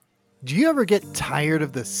Do you ever get tired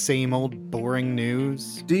of the same old boring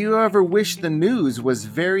news? Do you ever wish the news was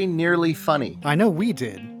very nearly funny? I know we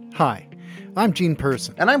did. Hi, I'm Gene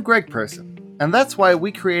Person. And I'm Greg Person. And that's why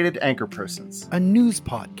we created Anchor Persons. A news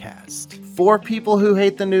podcast. For people who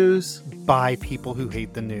hate the news. By people who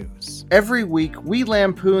hate the news. Every week, we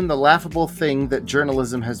lampoon the laughable thing that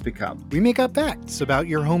journalism has become. We make up facts about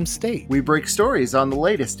your home state. We break stories on the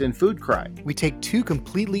latest in food crime. We take two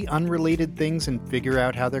completely unrelated things and figure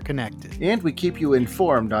out how they're connected. And we keep you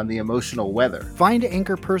informed on the emotional weather. Find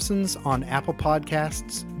Anchor Persons on Apple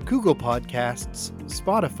Podcasts, Google Podcasts,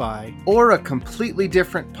 Spotify, or a completely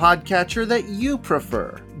different podcatcher that you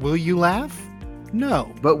prefer. Will you laugh?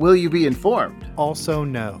 No. But will you be informed? Also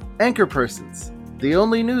no. Anchor Persons, the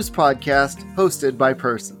only news podcast hosted by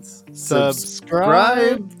persons.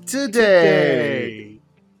 Subscribe today.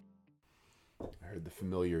 I heard the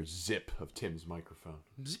familiar zip of Tim's microphone.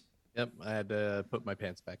 Yep, I had to put my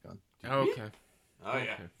pants back on. Okay. Oh,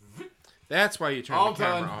 yeah. That's why you turn All the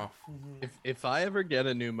camera done. off. If I ever get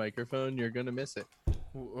a new microphone, you're gonna miss it.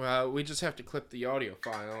 Well, we just have to clip the audio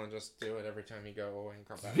file and just do it every time you go away and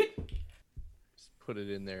come back. Just put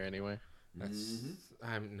it in there anyway. That's,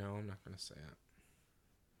 I'm not gonna say it.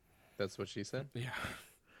 That's what she said. Yeah.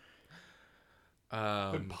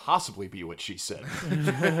 Could possibly be what she said.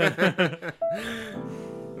 That's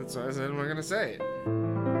why I said we're gonna say it.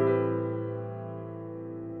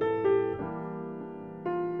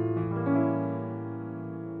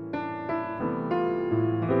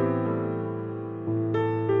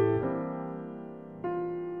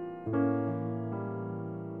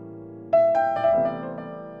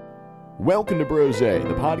 Welcome to Brose, the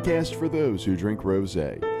podcast for those who drink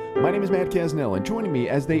rosé. My name is Matt Casnell, and joining me,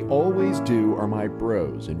 as they always do, are my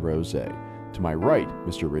bros in rosé. To my right,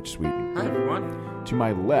 Mr. Rich Sweeten. Hi everyone. To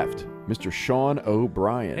my left, Mr. Sean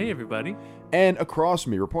O'Brien. Hey everybody. And across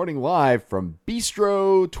me, reporting live from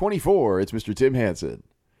Bistro 24, it's Mr. Tim Hansen.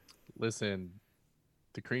 Listen,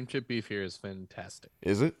 the cream chip beef here is fantastic.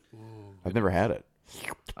 Is it? I've never had it.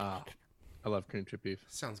 I love cream chip beef.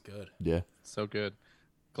 Sounds good. Yeah. So good.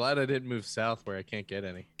 Glad I didn't move south where I can't get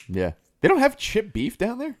any. Yeah. They don't have chip beef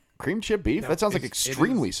down there? Cream chip beef? No, That sounds like it is-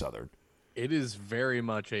 extremely southern. It is very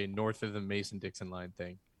much a north of the Mason-Dixon line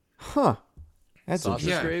thing. Huh. That's Sausage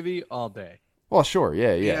interesting. gravy all day. Well, sure.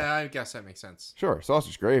 Yeah. Yeah, I guess that makes sense. Sure.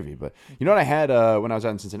 Sausage gravy. But you know what I had when I was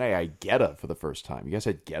out in Cincinnati? I had Geta for the first time. You guys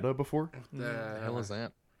had Geta before? What the hell is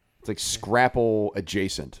that? It's like Scrapple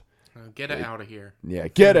adjacent. Get it out of here. Yeah.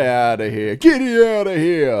 Get out of here. Get it out of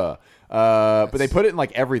here. But they put it in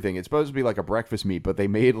like everything. It's supposed to be like a breakfast meat, but they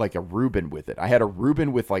made like a Reuben with it. I had a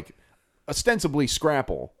Reuben with like ostensibly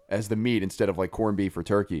Scrapple as the meat instead of like corned beef or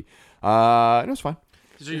turkey. And it was fine.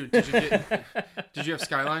 Did you have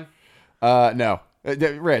Skyline? No.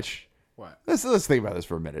 Rich, What? let's think about this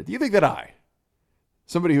for a minute. Do you think that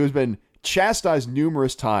somebody who has been chastised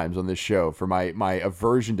numerous times on this show for my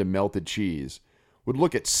aversion to melted cheese, would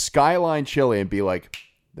look at Skyline chili and be like,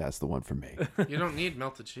 that's the one for me? You don't need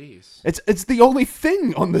melted cheese. It's the only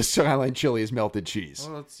thing on the Skyline chili is melted cheese.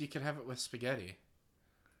 Well, you can have it with spaghetti.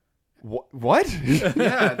 What?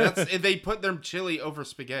 Yeah, they put their chili over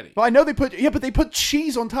spaghetti. Well, I know but they put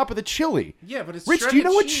cheese on top of the chili. Yeah, but it's Rich, do you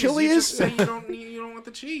know what cheese. chili You is? just say you don't want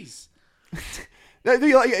the cheese.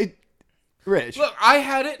 Rich, Look, I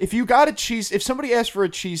had it. if somebody asked for a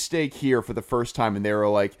cheesesteak here for the first time and they were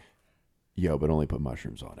like, yo, but only put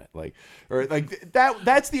mushrooms on it.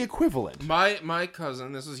 That's the equivalent. My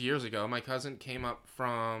cousin, this was years ago, my cousin came up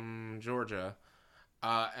from Georgia,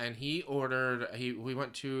 and he ordered, we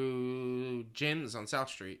went to Jim's on South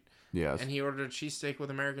Street, Yes. and he ordered a cheesesteak with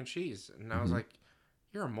American cheese, and I was like,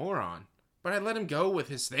 you're a moron. But I let him go with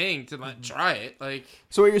his thing to try it, like...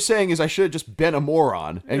 So what you're saying is I should have just been a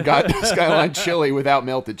moron and got Skyline chili without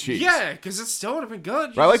melted cheese. Yeah, because it still would have been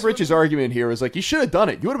good. But I like Rich's argument here is like, you should have done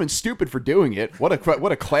it. You would have been stupid for doing it. What a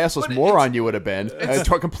classless But moron you would have been. A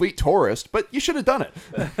complete tourist. But you should have done it.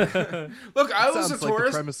 Look, I was a Sounds like the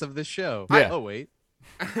tourist. premise of this show. Yeah. Oh, wait.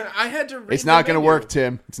 I had to read It's not going going to to work,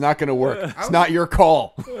 Tim. It's not going to work. It's not your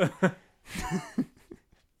call.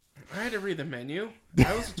 I had to read the menu.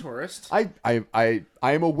 I was a tourist. I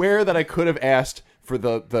am aware that I could have asked for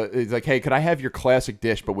it's like, hey, could I have your classic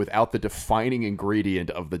dish, but without the defining ingredient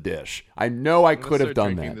of the dish? I know I could have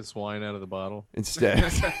done drinking that this wine out of the bottle. instead.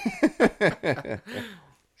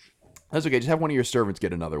 That's okay. Just have one of your servants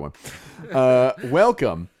get another one.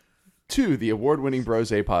 Welcome to the award-winning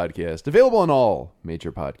Brose podcast, available on all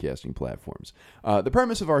major podcasting platforms. The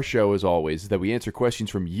premise of our show, as always, is that we answer questions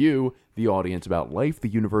from you, the audience, about life, the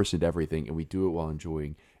universe, and everything, and we do it while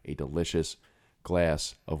enjoying a delicious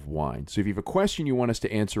glass of wine. So if you have a question you want us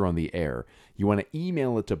to answer on the air, you want to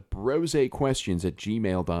email it to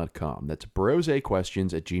brosequestions@gmail.com. That's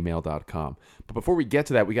brosequestions@gmail.com. But before we get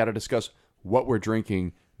to that, we got to discuss what we're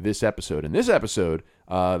drinking this episode. In this episode,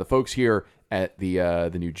 the folks here at the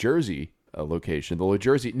New Jersey location,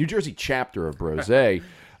 the New Jersey chapter of Brose,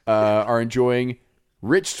 are enjoying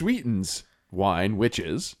Rich Sweeten's wine, which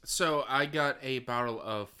is... So I got a bottle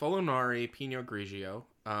of Folonari Pinot Grigio.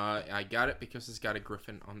 I got it because it's got a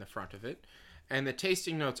griffin on the front of it. And the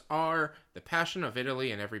tasting notes are the passion of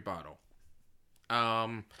Italy in every bottle.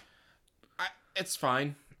 It's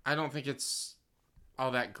fine. I don't think it's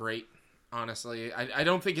all that great, honestly. I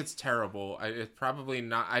don't think it's terrible. It's probably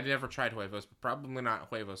not... I never tried Huevos, but probably not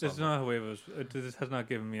Huevos. It's not Huevos. This has not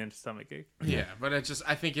given me a stomachache. Yeah, but I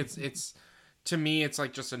think it's... To me, it's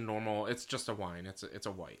like just a normal. It's just a wine. It's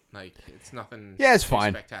a white. Like it's nothing. Yeah, it's too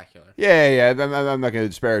fine. Spectacular. Yeah. I'm not going to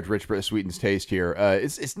disparage Rich Sweeten's taste here.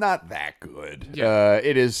 It's not that good. Yeah.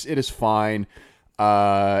 It is fine.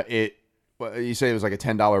 You say it was like a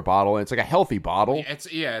 $10 bottle, and it's like a healthy bottle. It's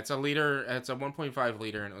a liter. It's a 1.5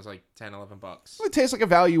 liter, and it was like $10-11. It tastes like a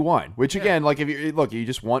value wine. Which again, like if you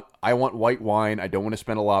just want, I want white wine. I don't want to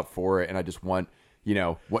spend a lot for it, and I just want,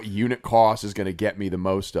 what unit cost is going to get me the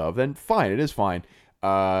most of, then fine, it is fine.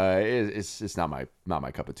 It's not my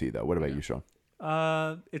cup of tea though. What about you, Sean?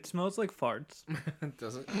 It smells like farts.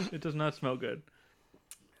 Does it? It does not smell good.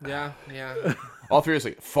 Yeah. All three of us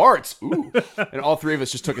like farts. Ooh, and all three of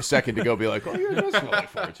us just took a second to go be like, oh yeah, it does smell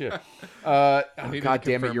like farts. Yeah. God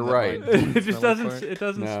damn it, you're right. It just doesn't. It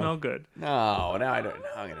doesn't No. smell good. No, now I don't.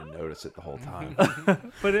 I'm gonna notice it the whole time.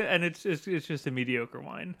 But it's just a mediocre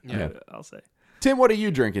wine. Yeah. I'll say. Tim, what are you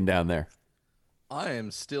drinking down there? I am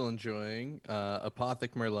still enjoying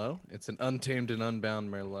Apothic Merlot. It's an untamed and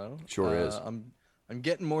unbound Merlot. Sure is. I'm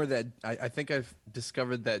getting more that I think I've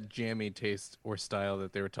discovered that jammy taste or style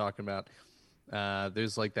that they were talking about.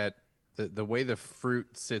 There's like that the way the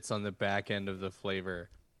fruit sits on the back end of the flavor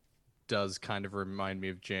does kind of remind me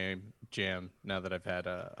of jam. Now that I've had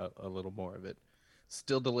a little more of it,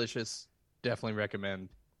 still delicious. Definitely recommend.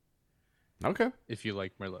 Okay, If you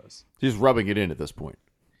like Merlots. just rubbing it in at this point.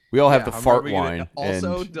 We all have the I'm fart rubbing it in. wine.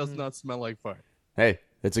 Also, and does not smell like fart. hey,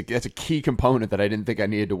 that's a key component that I didn't think I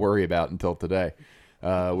needed to worry about until today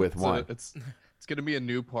with wine. It's gonna be a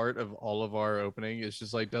new part of all of our opening. It's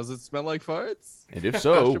just like, does it smell like farts? And if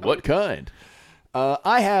so, what kind?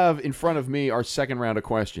 I have in front of me our second round of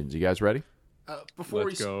questions. You guys ready? Before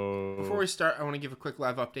Let's go. Before we start, I want to give a quick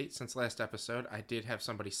live update. Since last episode, I did have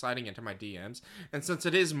somebody sliding into my DMs, and since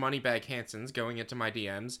it is Moneybag Hanson's going into my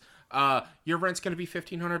DMs, your rent's going to be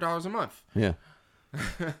 $1,500 a month. Yeah.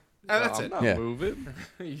 That's I'm it. not Yeah. moving.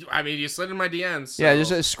 I mean, you slid in my DMs. So. Yeah,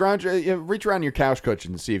 just scrounge. Reach around your couch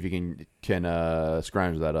cushion and see if you can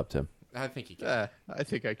scrounge that up, Tim. I think you can. I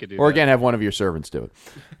think I could do Or that. again, have one of your servants do it.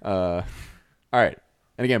 All right.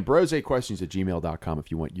 And again, brosequestions@gmail.com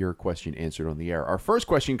if you want your question answered on the air. Our first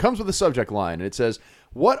question comes with a subject line, and it says,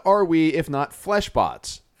 what are we if not flesh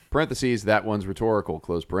bots? Parentheses, that one's rhetorical,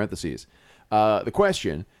 close parentheses. The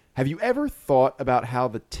question, have you ever thought about how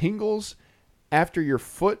the tingles after your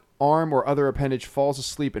foot, arm, or other appendage falls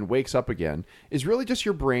asleep and wakes up again is really just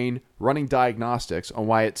your brain running diagnostics on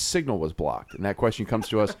why its signal was blocked? And that question comes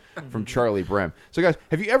to us from Charlie Brem. So guys,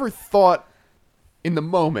 have you ever thought in the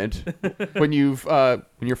moment when your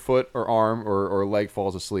foot or arm or leg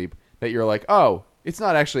falls asleep that you're like, oh, it's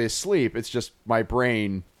not actually asleep, it's just my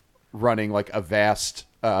brain running like a vast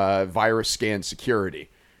virus scan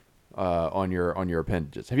security on your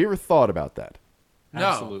appendages? Have you ever thought about that? No.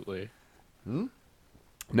 Absolutely. No?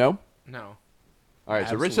 No. All right,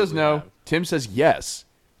 so Rich says Absolutely no. have. Tim says yes.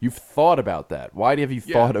 You've thought about that. Why have you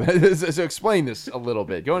thought about it? So explain this a little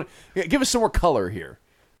bit. Give us some more color here.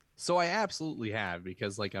 So I absolutely have,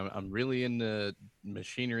 because like I'm really into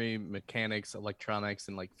machinery, mechanics, electronics,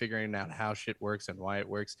 and like figuring out how shit works and why it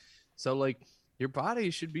works. So like your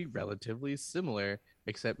body should be relatively similar,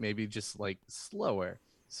 except maybe just like slower.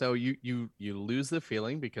 So you lose the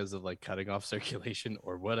feeling because of like cutting off circulation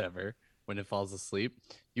or whatever when it falls asleep.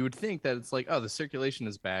 You would think that it's like, oh, the circulation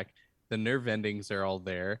is back, the nerve endings are all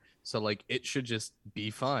there, so like it should just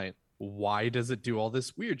be fine. Why does it do all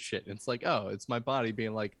this weird shit? And it's like, oh, it's my body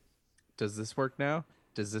being like, does this work now?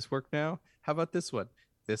 Does this work now? How about this one?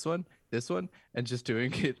 This one? This one? And just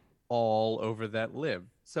doing it all over that limb.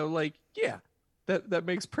 So like, yeah, that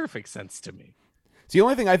makes perfect sense to me. So the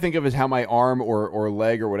only thing I think of is how my arm or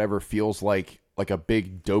leg or whatever feels like a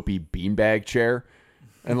big dopey beanbag chair.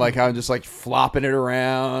 And like how I'm just like flopping it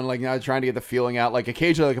around, like trying to get the feeling out. Like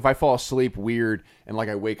occasionally, like if I fall asleep weird and like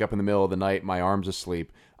I wake up in the middle of the night, my arm's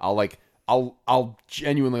asleep, I'll like I'll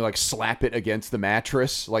genuinely like slap it against the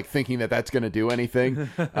mattress, like thinking that that's gonna do anything,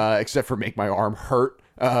 except for make my arm hurt.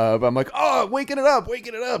 But I'm like, oh, waking it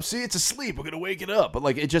up. See, it's asleep. We're gonna wake it up. But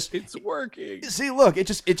like, It's working. See, look, it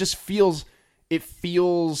just feels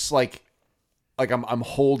like I'm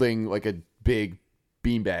holding like a big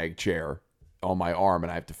beanbag chair on my arm,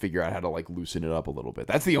 and I have to figure out how to like loosen it up a little bit.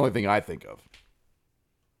 That's the only thing I think of.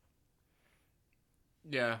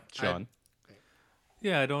 Yeah, Sean.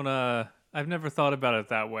 Yeah, I don't. I've never thought about it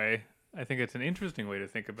that way. I think it's an interesting way to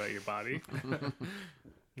think about your body.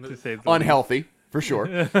 To say the Unhealthy, for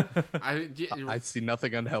sure. I see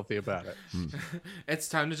nothing unhealthy about it. It's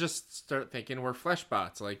time to just start thinking we're flesh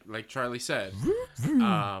bots, like Charlie said.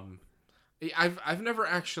 I've never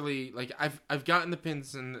actually I've gotten the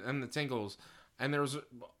pins and the tingles, and there was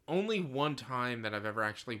only one time that I've ever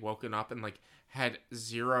actually woken up and like had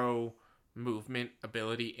zero movement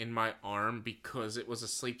ability in my arm because it was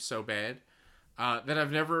asleep so bad that I've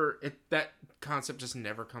never that concept just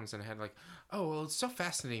never comes in head like, oh well, it's so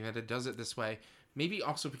fascinating that it does it this way. Maybe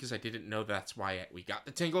also because I didn't know that's why we got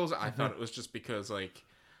the tingles. I thought it was just because like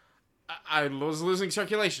I was losing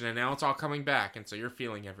circulation and now it's all coming back, and so you're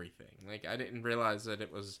feeling everything. Like I didn't realize that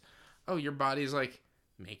it was, oh, your body's like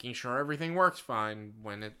making sure everything works fine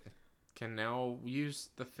when it can now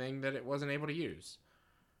use the thing that it wasn't able to use.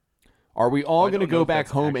 Are we all I going to don't know go if back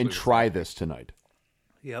that's home and actually try this tonight?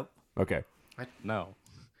 Yep. Okay. No.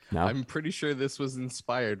 No? I'm pretty sure this was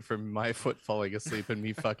inspired from my foot falling asleep and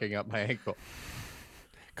me fucking up my ankle.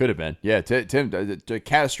 Could have been. Yeah, Tim, a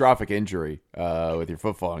catastrophic injury with your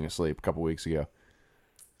foot falling asleep a couple weeks ago.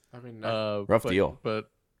 I mean, Rough deal. But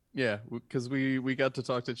yeah, because we got to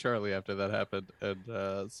talk to Charlie after that happened,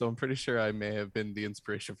 and so I'm pretty sure I may have been the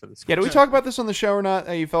inspiration for this. Yeah, did we talk about this on the show or not?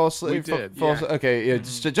 You fell asleep? We did, Fell yeah. Okay, yeah,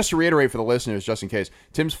 just to reiterate for the listeners, just in case,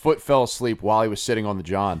 Tim's foot fell asleep while he was sitting on the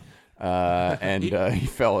John, and he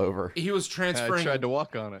fell over. he was I transferring. tried to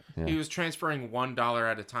walk on it. He was transferring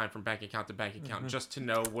 $1 at a time from bank account to bank account just to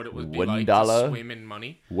know what it would be $1? like to swim in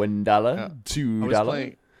money. $1, I was $2.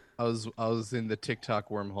 playing. I was in the TikTok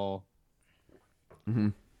wormhole.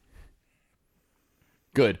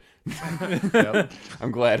 Good. Yep.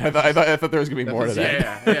 I'm glad. I thought there was gonna be more to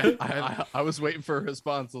that. Yeah. I was waiting for a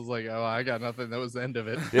response. I was like, oh, I got nothing. That was the end of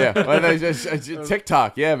it. Yeah, well,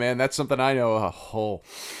 TikTok. Yeah, man, that's something I know a whole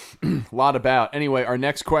lot about. Anyway, our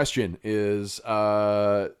next question is,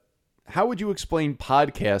 how would you explain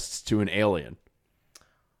podcasts to an alien?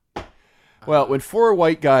 Well, when four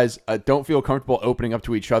white guys don't feel comfortable opening up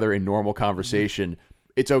to each other in normal conversation,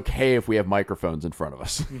 it's okay if we have microphones in front of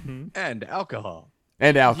us And alcohol.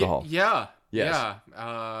 and alcohol. Yeah. Yes.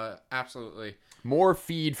 Yeah. Absolutely. More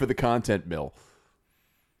feed for the content mill.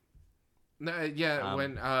 No, yeah.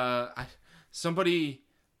 When somebody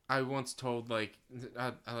I once told like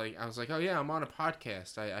I was like, oh yeah, I'm on a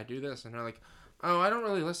podcast. I do this, and they're like, oh, I don't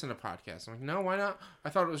really listen to podcasts. I'm like, no, why not? I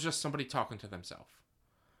thought it was just somebody talking to themselves.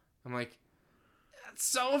 I'm like,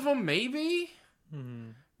 some of them maybe,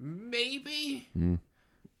 maybe.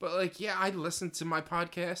 But, like, yeah, I listen to my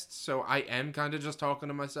podcasts, so I am kind of just talking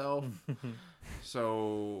to myself.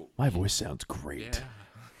 So... My voice sounds great.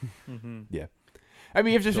 Yeah. Yeah. I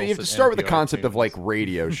mean, you have to Dulcet start with the NPR concept of, like, tunes.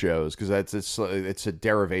 radio shows, because it's a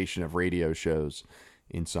derivation of radio shows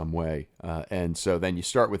in some way. And so then you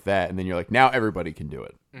start with that, and then you're like, now everybody can do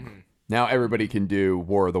it. Now everybody can do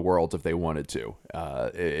War of the Worlds if they wanted to.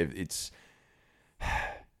 It's...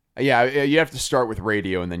 Yeah, you have to start with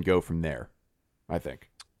radio and then go from there, I think.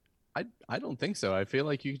 I don't think so. I feel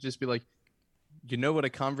like you could just be like, you know what a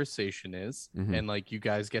conversation is, and like you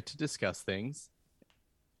guys get to discuss things.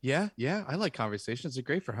 Yeah, I like conversations. They're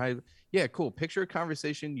great for high. Yeah, cool. Picture a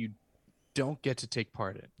conversation you don't get to take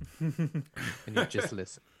part in, and you just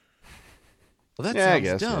listen. Well, that Yeah, I sounds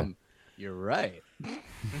guess, dumb. You're right.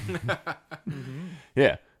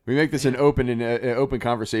 Yeah, we make this an open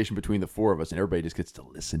conversation between the four of us, and everybody just gets to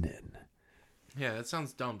listen in. Yeah, that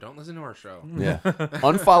sounds dumb. Don't listen to our show. Yeah,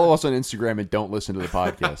 unfollow us on Instagram and don't listen to the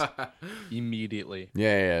podcast. Immediately.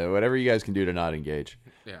 Yeah, whatever you guys can do to not engage.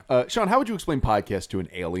 Yeah. Sean, how would you explain podcast to an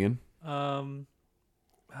alien? I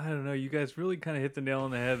don't know. You guys really kind of hit the nail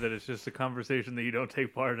on the head that it's just a conversation that you don't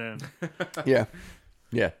take part in. Yeah.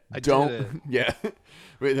 Don't. Yeah.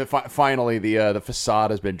 Finally, the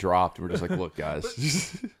facade has been dropped. We're just like, look,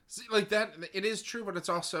 guys. See, like that, it is true, but it's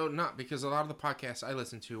also not, because a lot of the podcasts I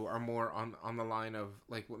listen to are more on the line of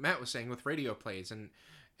like what Matt was saying with radio plays and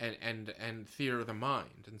theater of the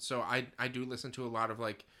mind, and so I do listen to a lot of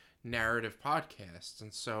like narrative podcasts,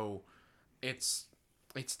 and so it's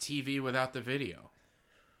TV without the video,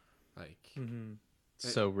 like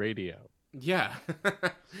So radio. Yeah.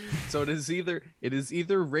 So it is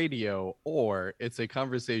either radio or it's a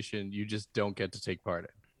conversation you just don't get to take part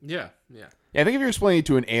in. Yeah. Yeah, I think if you're explaining it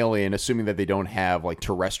to an alien, assuming that they don't have like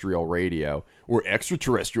terrestrial radio or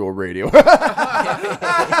extraterrestrial radio,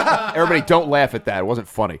 everybody don't laugh at that. It wasn't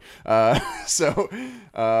funny. But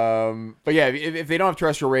yeah, if they don't have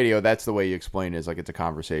terrestrial radio, that's the way you explain it. Is like it's a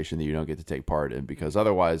conversation that you don't get to take part in, because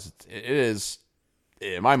otherwise it is,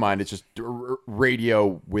 in my mind, it's just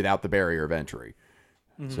radio without the barrier of entry.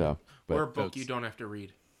 So, but Or a book you don't have to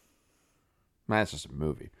read. that's just a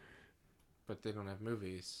movie. But they don't have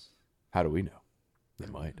movies. How do we know? They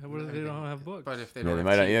might. What if they don't have books? But if they Yeah, don't they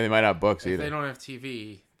have might. TV, They might not have books if either. they don't have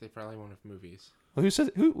TV, they probably won't have movies. Well, who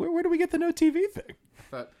says? Where do we get the no TV thing?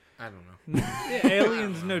 But I don't know. Yeah,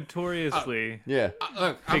 aliens notoriously Yeah,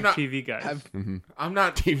 Look, I'm big not. TV guys. I'm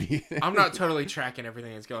not. TV. I'm not totally tracking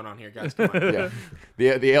everything that's going on here, guys. Come on.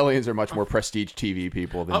 Yeah, the aliens are much more prestige TV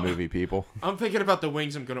people than movie people. I'm thinking about the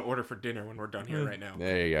wings I'm going to order for dinner when we're done here right now.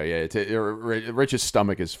 There you go. Yeah, Rich's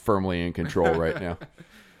stomach is firmly in control right now.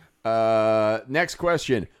 Next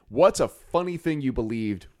question: what's a funny thing you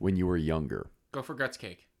believed when you were younger? Go for guts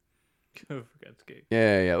cake. Go for God's sake.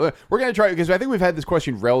 Yeah. Look, we're gonna try, because I think we've had this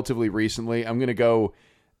question relatively recently. I'm gonna go.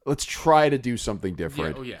 Let's try to do something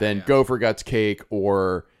different than go for guts cake,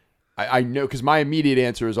 or I know, because my immediate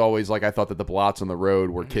answer is always like, I thought that the blots on the road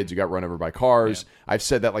were kids who got run over by cars. Yeah. I've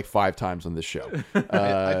said that like 5 times on this show.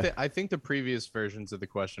 I think the previous versions of the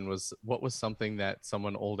question was, what was something that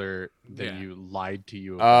someone older than you lied to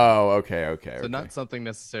you about? Oh, okay. So not something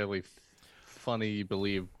necessarily funny you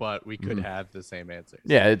believe, but we could have the same answers.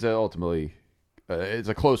 Yeah, it's ultimately it's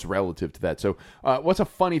a close relative to that. So what's a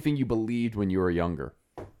funny thing you believed when you were younger?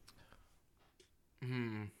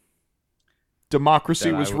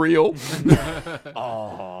 Democracy was real.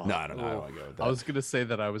 Oh. No, I don't want to go with that. I was going to say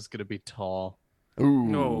that I was going to be tall. Ooh,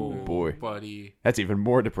 No, boy. buddy. That's even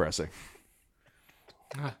more depressing.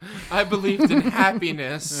 I believed in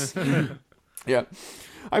happiness. Yeah.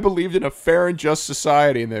 I believed in a fair and just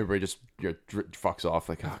society, and everybody just fucks off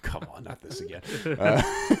like, oh, come on, not this again.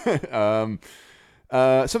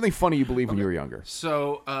 Something funny you believed when you were younger.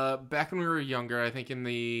 So, back when we were younger, I think in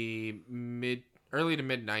the early to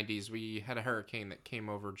mid 90s, we had a hurricane that came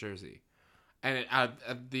over Jersey, and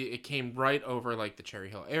it came right over like the Cherry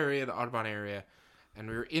Hill area, the Audubon area, and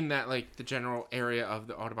we were in that like the general area of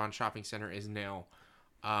the Audubon shopping center is now.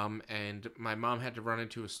 And my mom had to run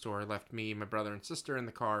into a store, left me, my brother, and sister in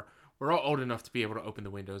the car. We're all old enough to be able to open the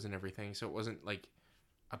windows and everything, so it wasn't like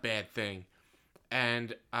a bad thing.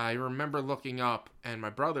 And I remember looking up, and my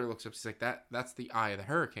brother looks up. He's like, "That's the eye of the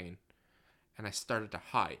hurricane." And I started to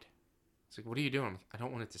hide. It's like, "What are you doing?" I'm like, "I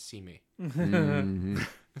don't want it to see me."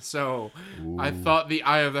 So I thought the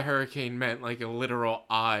eye of the hurricane meant like a literal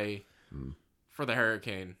eye for the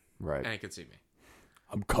hurricane, Right. and it could see me.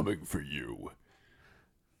 I'm coming for you.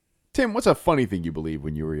 Tim, what's a funny thing you believed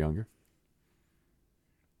when you were younger?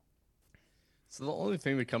 So the only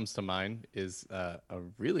thing that comes to mind is a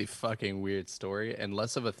really fucking weird story, and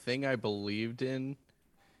less of a thing I believed in,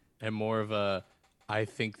 and more of a, I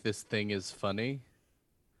think this thing is funny.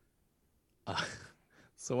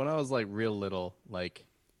 So when I was like real little, like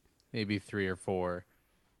maybe 3 or 4,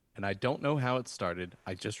 and I don't know how it started.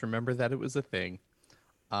 I just remember that it was a thing.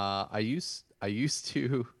 I used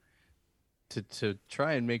to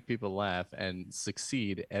try and make people laugh and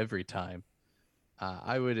succeed every time.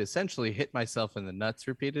 I would essentially hit myself in the nuts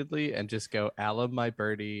repeatedly and just go, "Allah my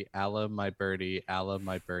birdie, Allah my birdie, Allah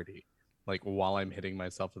my birdie," like while I'm hitting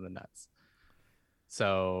myself in the nuts.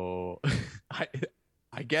 So I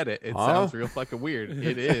get it. It sounds real fucking weird.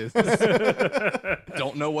 It is.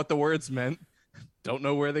 Don't know what the words meant. Don't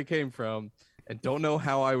know where they came from. And don't know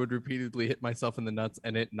how I would repeatedly hit myself in the nuts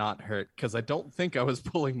and it not hurt, because I don't think I was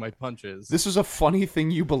pulling my punches. This was a funny thing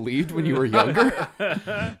you believed when you were younger?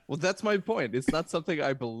 Well, that's my point. It's not something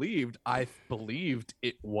I believed. I believed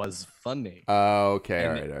it was funny. Okay.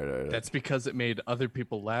 And All right. That's because it made other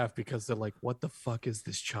people laugh, because they're like, what the fuck is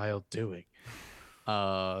this child doing?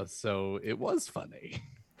 So it was funny.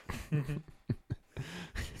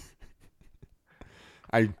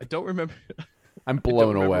 I don't remember. I'm I don't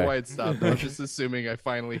blown remember away. why it stopped. I was just assuming I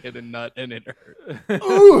finally hit a nut and it hurt.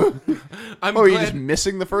 Ooh! I'm Oh, glad, you're just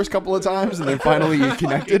missing the first couple of times, and then finally you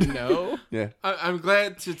connected? No. Yeah. I'm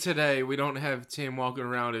glad today we don't have Tim walking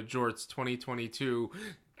around at Jorts 2022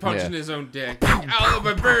 punching Yeah. his own dick. I love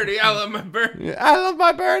my birdie. I love my birdie. Yeah, I love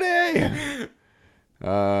my birdie!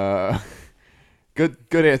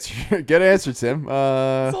 Good answer. Good answer, Tim.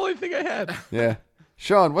 That's the only thing I had. Yeah.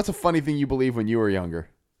 Sean, what's a funny thing you believed when you were younger?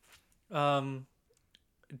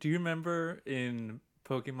 Do you remember in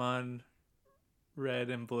Pokemon Red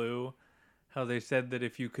and Blue how they said that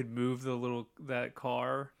if you could move that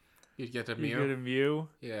car, You'd get a you get a Mew. Mew.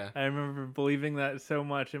 Yeah. I remember believing that so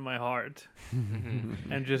much in my heart,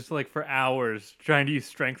 and just like for hours trying to use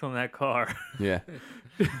strength on that car. Yeah.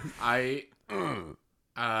 I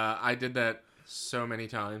did that so many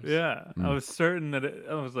times. Yeah, I was certain that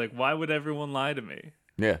I was like, why would everyone lie to me?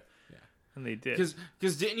 Yeah. And they did.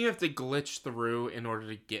 Because didn't you have to glitch through in order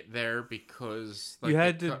to get there? Because like,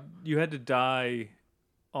 you had to die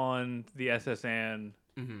on the SSN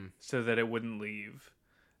Mm-hmm. so that it wouldn't leave,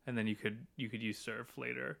 and then you could use surf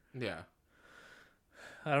later. Yeah.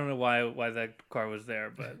 I don't know why that car was there,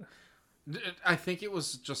 but I think it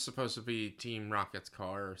was just supposed to be Team Rocket's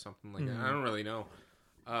car or something like that. I don't really know.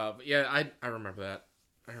 But yeah, I remember that.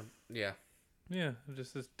 Yeah. yeah,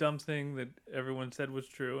 just this dumb thing that everyone said was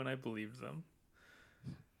true, and I believed them.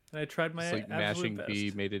 And I tried my It's like absolute mashing best.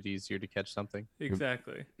 B made it easier to catch something.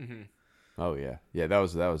 Exactly. Mm-hmm. Oh yeah. Yeah. That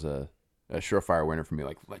was a surefire winner for me.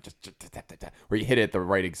 Like just where you hit it at the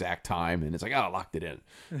right exact time, and it's like, oh, I locked it in.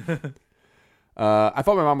 I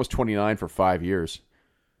thought my mom was 29 for 5 years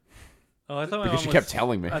Oh, I thought my because mom she was, kept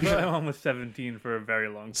telling me. I thought my mom was 17 for a very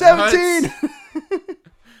long time. 17.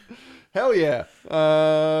 Hell yeah.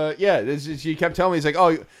 She kept telling me, it's like, oh,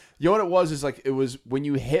 you know what it was? Is like, it was when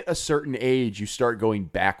you hit a certain age, you start going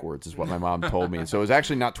backwards, is what my mom told me. And so it was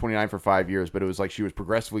actually not 29 for 5 years, but it was like she was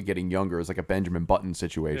progressively getting younger. It was like a Benjamin Button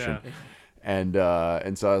situation. Yeah. And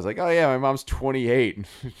so I was like, oh yeah, my mom's 28.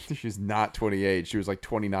 She's not 28. She was like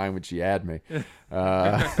 29 when she had me.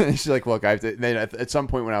 She's like, look, I have to. And then at some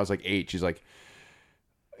point when I was like 8, she's like,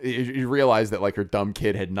 you realize that like her dumb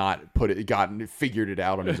kid had not figured it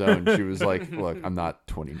out on his own. She was like, look, I'm not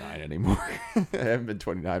 29 anymore. I haven't been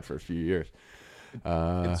 29 for a few years.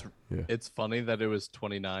 It's funny that it was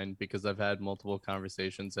 29 because I've had multiple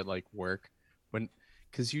conversations at like work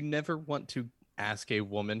because you never want to ask a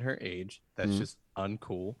woman her age. That's just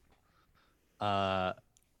uncool.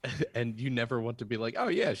 And you never want to be like, oh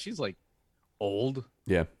yeah, she's like old.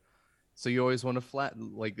 Yeah. So you always want to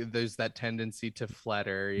there's that tendency to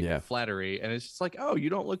flattery, and it's just like, oh, you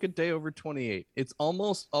don't look a day over 28. It's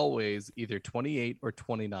almost always either 28 or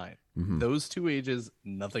 29. Those two ages,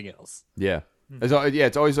 nothing else. Yeah.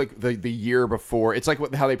 It's always like the year before. It's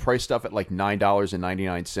like how they price stuff at like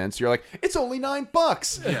 $9.99. You're like, it's only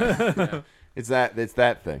 $9. Yeah. It's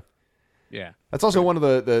that thing. Yeah. That's also one of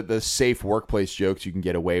the safe workplace jokes you can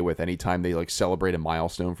get away with anytime they like celebrate a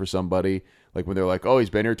milestone for somebody. Like when they're like, oh, he's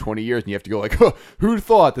been here 20 years, and you have to go like, oh, who'd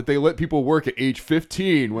thought that they let people work at age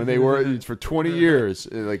 15 when they were for 20 years?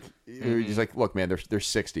 And like, you're just like, look, man, they're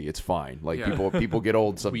 60. It's fine. Like people get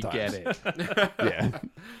old sometimes. We get it. Yeah,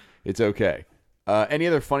 it's okay. Any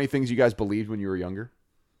other funny things you guys believed when you were younger?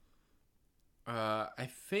 I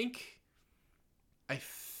think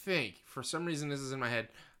for some reason this is in my head.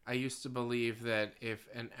 I used to believe that if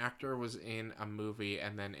an actor was in a movie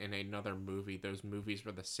and then in another movie, those movies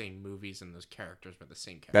were the same movies and those characters were the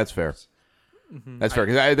same characters. That's fair. That's fair,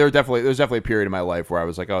 because there's definitely a period in my life where I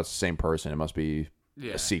was like, oh, it's the same person. It must be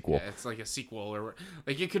a sequel. Yeah, it's like a sequel, or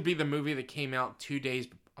like it could be the movie that came out 2 days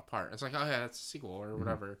apart. It's like, oh yeah, that's a sequel or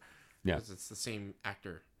whatever. Yeah, because it's the same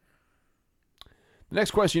actor. The next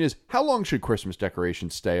question is, how long should Christmas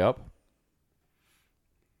decorations stay up?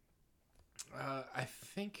 I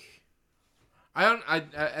think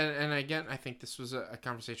and again, I think this was a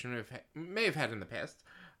conversation we may have had in the past,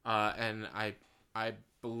 and I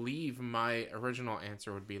believe my original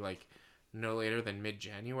answer would be like no later than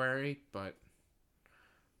mid-January, but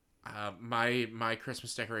my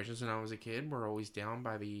Christmas decorations when I was a kid were always down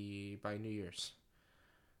by New Year's.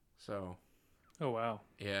 So, oh wow,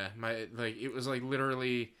 yeah, it was like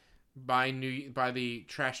literally by the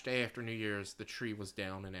trash day after New Year's, the tree was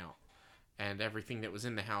down and out. And everything that was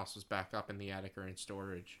in the house was back up in the attic or in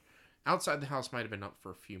storage. Outside the house might have been up for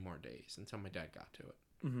a few more days until my dad got to it.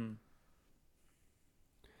 Mm-hmm.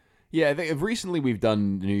 Yeah, I think recently we've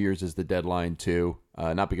done New Year's as the deadline too.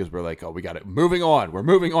 Not because we're like, oh, we got it. Moving on. We're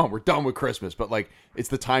moving on. We're done with Christmas. But like, it's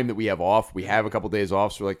the time that we have off. We have a couple days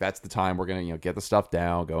off, so we're like, that's the time we're gonna get the stuff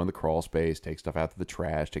down, go in the crawl space, take stuff out to the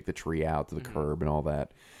trash, take the tree out to the curb, and all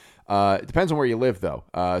that. It depends on where you live though.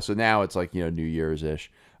 So now it's like New Year's ish.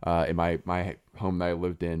 In my home that I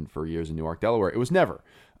lived in for years in Newark, Delaware, it was never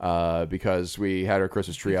because we had our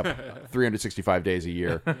Christmas tree up 365 days a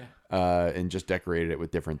year and just decorated it with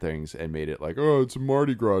different things and made it like, oh, it's a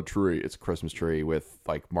Mardi Gras tree. It's a Christmas tree with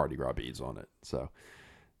like Mardi Gras beads on it. So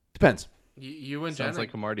depends. You and Sounds Jenna,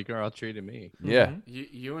 like a Mardi Gras tree to me. Yeah.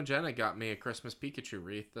 you and Jenna got me a Christmas Pikachu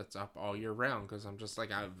wreath that's up all year round because I'm just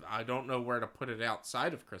like I don't know where to put it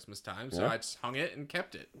outside of Christmas time, so I just hung it and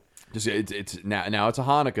kept it. Just it's now it's a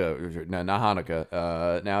Hanukkah, no, not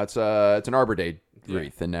Hanukkah. Now it's an Arbor Day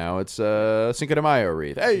wreath, and now it's a Cinco de Mayo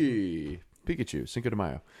wreath. Hey, Pikachu, Cinco de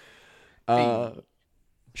Mayo.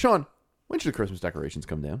 Sean, when should the Christmas decorations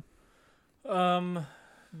come down?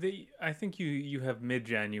 I think you have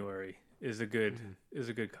mid-January is a good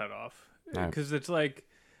cutoff, because it's like,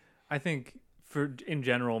 I think in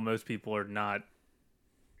general most people are not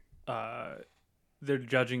they're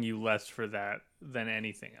judging you less for that than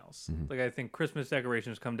anything else. Like, I think Christmas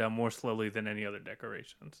decorations come down more slowly than any other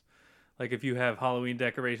decorations. Like, if you have Halloween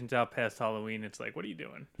decorations out past Halloween, it's like, what are you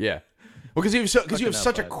doing? Yeah, well, because you have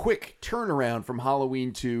such a bad. quick turnaround from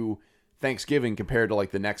Halloween to Thanksgiving compared to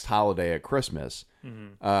like the next holiday at Christmas.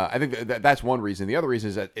 I think that's one reason. The other reason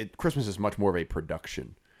is that Christmas is much more of a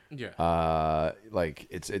production. Yeah. Like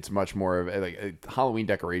it's much more of like Halloween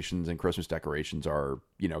decorations and Christmas decorations are,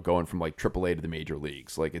 going from like AAA to the major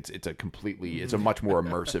leagues. Like it's a much more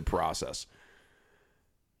immersive process.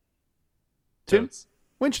 Tim,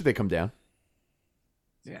 when should they come down?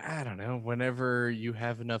 Yeah, I don't know. Whenever you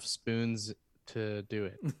have enough spoons to do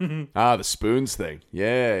it. The spoons thing.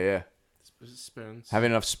 Yeah. Spoons.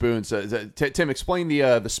 Having enough spoons. Tim, explain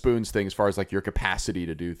the spoons thing as far as like your capacity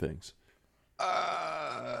to do things.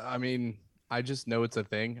 I mean, I just know it's a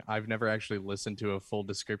thing. I've never actually listened to a full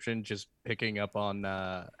description, just picking up on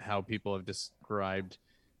how people have described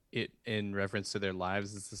it in reference to their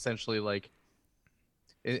lives. It's essentially like,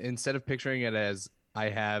 instead of picturing it as I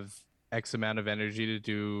have X amount of energy to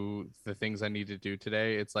do the things I need to do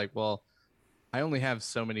today, it's like, well, I only have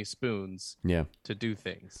so many spoons to do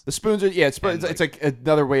things. The spoons are, it's like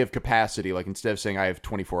another way of capacity. Like, instead of saying I have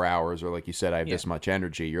 24 hours or like you said, I have this much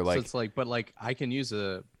energy, you're like... So it's like, but like I can use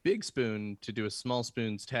a big spoon to do a small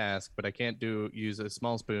spoon's task, but I can't use a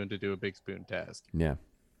small spoon to do a big spoon task. Yeah.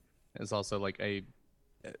 It's also like a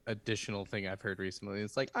additional thing I've heard recently.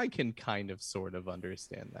 It's like, I can kind of sort of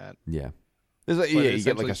understand that. Yeah. There's like, But you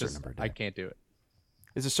get like a essentially certain just, number a day. I can't do it.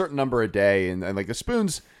 It's a certain number a day, and like the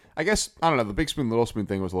spoons, I guess, I don't know, the big spoon, little spoon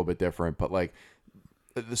thing was a little bit different, but like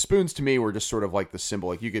the spoons to me were just sort of like the symbol.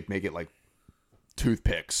 Like, you could make it like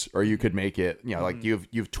toothpicks, or you could make it, like you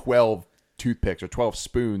have 12 toothpicks or 12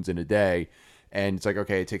 spoons in a day, and it's like,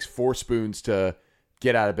 okay, it takes 4 spoons to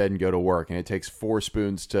get out of bed and go to work, and it takes 4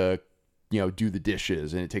 spoons to, do the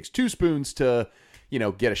dishes, and it takes 2 spoons to,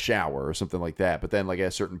 get a shower or something like that. But then, like, at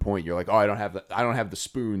a certain point, you're like, oh, I don't have the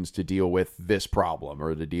spoons to deal with this problem,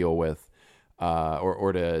 or to deal with,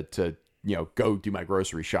 or to go do my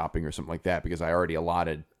grocery shopping or something like that, because I already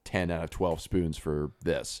allotted 10 out of 12 spoons for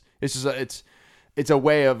this. It's just it's a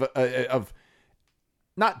way of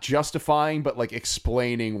not justifying, but like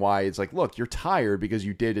explaining why it's like, look, you're tired because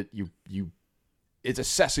you did it. It's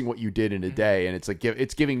assessing what you did in a day, and it's like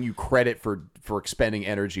it's giving you credit for expending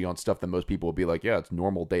energy on stuff that most people will be like, yeah, it's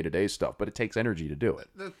normal day-to-day stuff, but it takes energy to do it.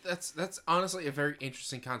 That's honestly a very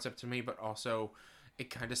interesting concept to me, but also it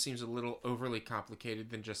kind of seems a little overly complicated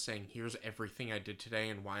than just saying, here's everything I did today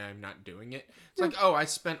and why I'm not doing it. It's like, oh, I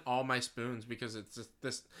spent all my spoons because it's just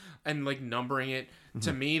this, and like numbering it,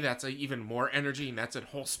 to me, that's even more energy, and that's a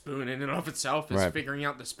whole spoon in and of itself, is figuring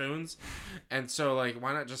out the spoons. And so, like,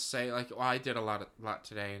 why not just say, like, well, I did a lot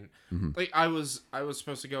today, and like I was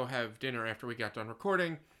supposed to go have dinner after we got done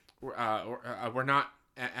recording. We're not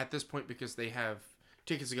at this point because they have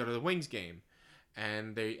tickets to go to the Wings game,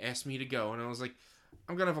 and they asked me to go, and I was like,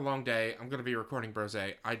 I'm going to have a long day. I'm going to be recording Brose.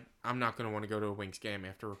 I'm not going to want to go to a Wings game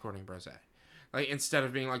after recording Brose. Like, instead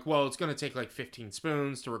of being like, well, it's going to take like 15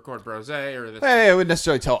 spoons to record Brose, or this. Hey, I wouldn't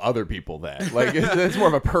necessarily tell other people that. Like, it's more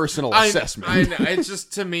of a personal assessment. I know. It's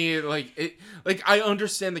just, to me, like, I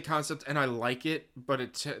understand the concept and I like it, but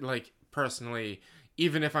it's like, personally,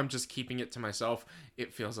 even if I'm just keeping it to myself,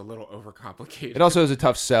 it feels a little overcomplicated. It also is a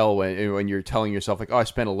tough sell when you're telling yourself, like, oh, I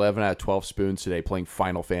spent 11 out of 12 spoons today playing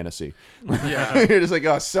Final Fantasy. Yeah. You're just like,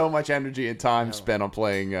 oh, so much energy and time spent on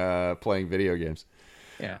playing video games.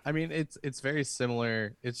 Yeah, I mean, it's very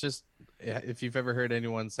similar. It's just, if you've ever heard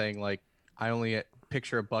anyone saying, like, I only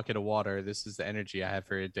picture a bucket of water, this is the energy I have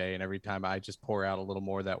for a day, and every time I just pour out a little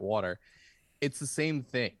more of that water, it's the same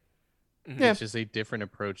thing. Yeah. It's just a different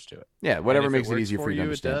approach to it. Yeah, whatever And if makes it easier for you to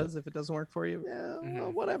understand. It does. If it doesn't work for you,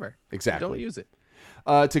 well, whatever. Exactly. Don't use it.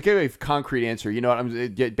 To give a concrete answer, you know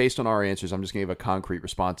what? Based on our answers, I'm just going to give a concrete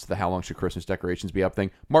response to the how long should Christmas decorations be up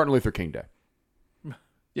thing. Martin Luther King Day.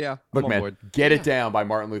 Yeah, Look, I'm on man, board. Get It Down by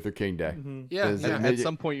Martin Luther King Day. Yeah, Is yeah. it- At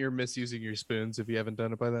some point, you're misusing your spoons if you haven't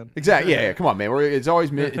done it by then. Exactly. Yeah. Come on, man. It's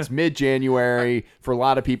always it's mid-January. For a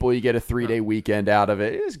lot of people, you get a 3-day weekend out of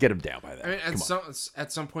it. Just get them down by then. I mean, Come on.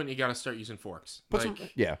 at some point, you got to start using forks. Put Like, some-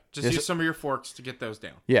 yeah. just use some of your forks to get those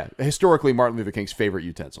down. Yeah, historically Martin Luther King's favorite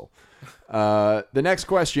utensil. The next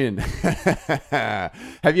question. Have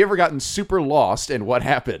you ever gotten super lost and what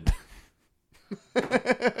happened?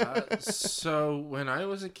 So when I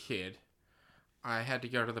was a kid, I had to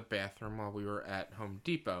go to the bathroom while we were at Home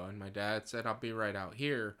Depot, and my dad said, "I'll be right out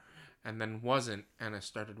here," and then wasn't, and I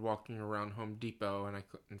started walking around Home Depot, and I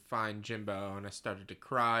couldn't find Jimbo, and I started to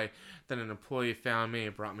cry. Then an employee found me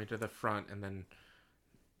and brought me to the front, and then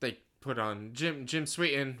they put on, Jim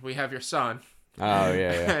Sweeten, we have your son. Oh,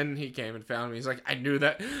 yeah. And he came and found me. He's like, I knew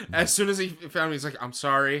that. As soon as he found me, he's like, I'm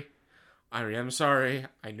sorry. I am sorry.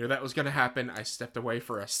 I knew that was going to happen. I stepped away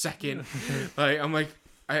for a second. I'm like,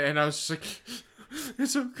 and I was just like,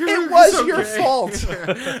 it's okay. It was it's your okay." fault.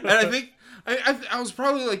 And I think I was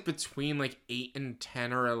probably like between like 8 and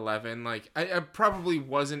 10 or 11. Like I probably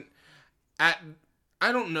wasn't at,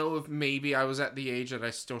 I don't know if maybe I was at the age that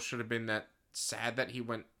I still should have been that sad that he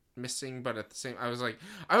went missing, but at the same, I was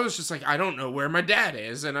just like, I don't know where my dad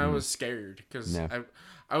is, and I was scared because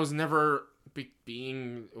I was never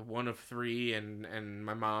being one of 3, and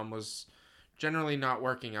my mom was generally not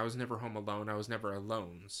working. I was never home alone. I was never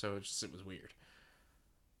alone, so it was weird.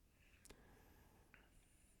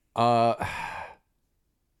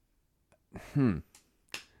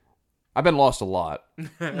 I've been lost a lot,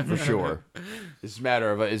 for sure. It's a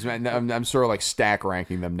matter of I'm sort of like stack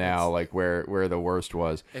ranking them now, like where the worst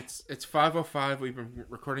was. It's 5:05. We've been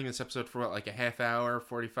recording this episode for what, like a half hour,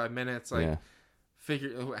 45 minutes. Like, Yeah.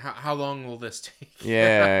 figure how long will this take?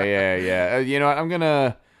 Yeah. You know what?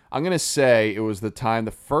 I'm gonna say it was the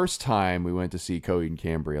first time we went to see Coheed and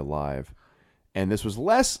Cambria live, and this was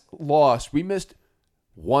less lost. We missed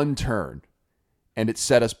one turn, and it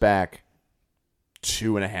set us back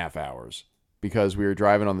 2.5 hours because we were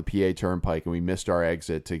driving on the PA Turnpike and we missed our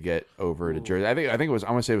exit to get over to Jersey. I think it was,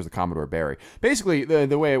 I want to say it was the Commodore Barry. Basically,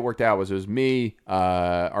 the way it worked out was it was me,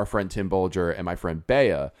 our friend Tim Bolger, and my friend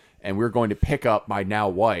Bea, and we were going to pick up my now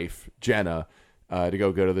wife Jenna to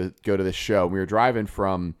go to this show. We were driving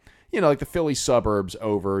from like the Philly suburbs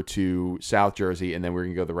over to South Jersey, and then we were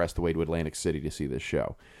gonna go the rest of the way to Atlantic City to see this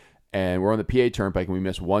show. And we're on the PA Turnpike and we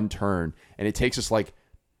missed one turn, and it takes us like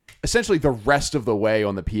essentially the rest of the way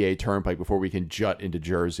on the PA Turnpike before we can jut into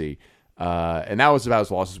Jersey. And that was about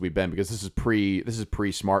as lost as we've been because this is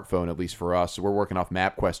pre-smartphone, at least for us. So we're working off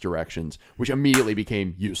MapQuest directions, which immediately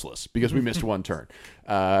became useless because we missed one turn.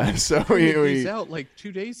 So He's out like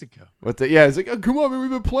 2 days ago. It's like, oh, come on, man, we've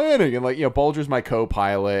been planning. And Bulger's my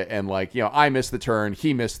co-pilot, and I missed the turn,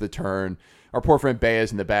 he missed the turn. Our poor friend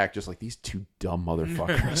Baez in the back, just like, these two dumb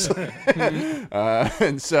motherfuckers.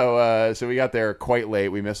 And so we got there quite late.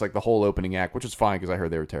 We missed like the whole opening act, which was fine because I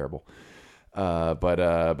heard they were terrible. But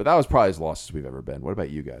that was probably as lost as we've ever been. What about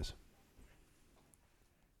you guys?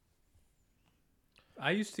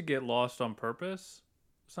 I used to get lost on purpose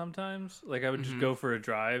sometimes. Like I would just go for a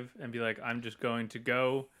drive and be like, I'm just going to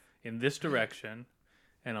go in this direction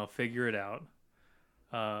and I'll figure it out.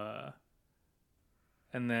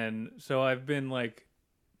 And then, so I've been like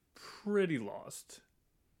pretty lost,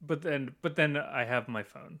 but then I have my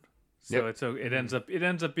phone, so it ends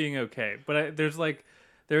up being okay. But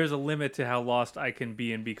there is a limit to how lost I can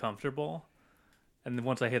be and be comfortable. And then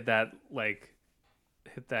once I hit that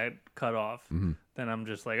cut off, then I'm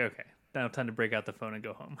just like, okay, now time to break out the phone and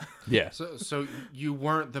go home. Yeah. So you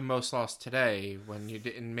weren't the most lost today when you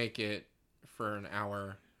didn't make it for an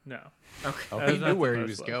hour. No. Okay. Oh, That he was knew not where the he most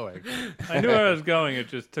was lost. going. I knew where I was going. It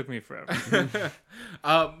just took me forever.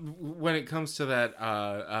 When it comes to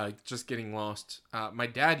that, just getting lost, my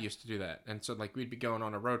dad used to do that. And so like we'd be going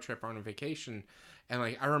on a road trip or on a vacation. And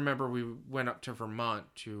like, I remember we went up to Vermont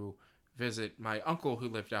to visit my uncle who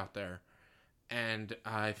lived out there. And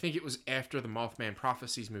I think it was after the Mothman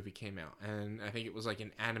Prophecies movie came out. And I think it was like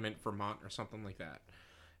in Animate, Vermont or something like that.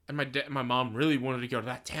 And my mom really wanted to go to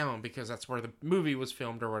that town because that's where the movie was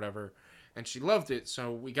filmed or whatever. And she loved it.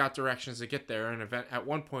 So we got directions to get there. And at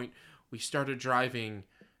one point, we started driving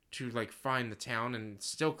to like find the town and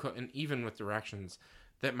still couldn't, even with directions,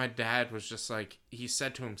 that my dad was just like, he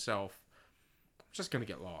said to himself, I'm just going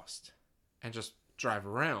to get lost and just drive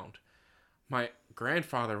around. My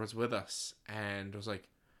grandfather was with us and was like,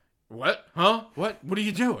 what? Huh? What are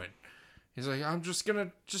you doing? He's like, I'm just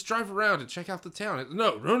gonna drive around and check out the town.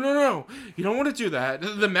 No. You don't want to do that.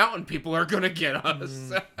 The mountain people are gonna get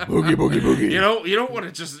us. Boogie, boogie, boogie. You don't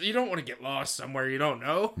want to get lost somewhere you don't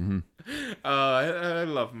know. Mm-hmm. I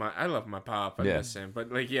love my pop. I Yeah. miss him.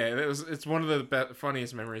 But like, yeah, it's one of the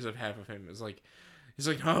funniest memories I've had of him. Is like, he's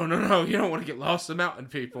like, no, you don't want to get lost, the mountain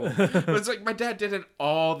people. But it's like my dad did it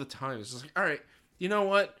all the time. It's just like, all right, you know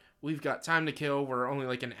what? We've got time to kill. We're only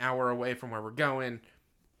like an hour away from where we're going.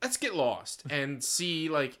 Let's get lost and see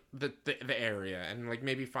like the area and like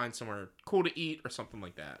maybe find somewhere cool to eat or something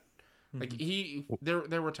like that. Like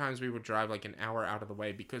there were times we would drive like an hour out of the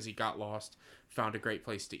way because he got lost, found a great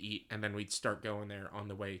place to eat, and then we'd start going there on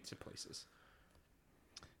the way to places.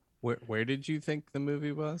 Where did you think the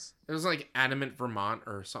movie was? It was like Adamant, Vermont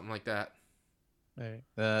or something like that. Right.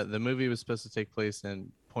 The movie was supposed to take place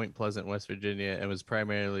in Point Pleasant, West Virginia, and was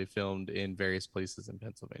primarily filmed in various places in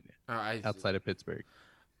Pennsylvania, outside of Pittsburgh.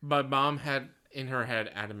 My mom had in her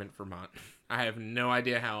head Adamant, Vermont. I have no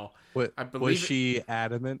idea how. I believe was she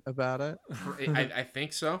adamant about it? I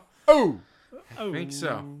think so. Oh! I think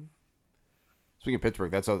so. Speaking of Pittsburgh,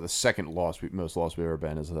 that's the second most lost we've ever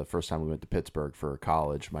been. Is the first time we went to Pittsburgh for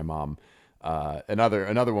college. My mom,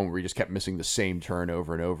 another one where we just kept missing the same turn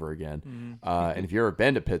over and over again. And if you've ever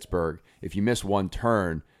been to Pittsburgh, if you miss one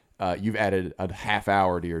turn, you've added a half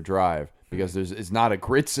hour to your drive because it's not a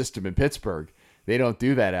grid system in Pittsburgh. They don't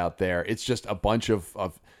do that out there. It's just a bunch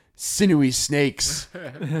of sinewy snakes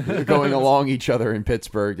going along each other in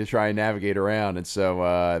Pittsburgh to try and navigate around. And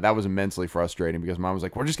so that was immensely frustrating because Mom was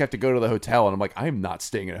like, we're just going to have to go to the hotel. And I'm like, I am not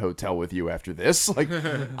staying in a hotel with you after this. Like,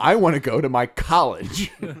 I want to go to my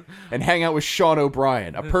college and hang out with Sean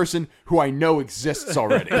O'Brien, a person who I know exists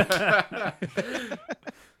already.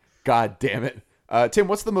 God damn it. Tim,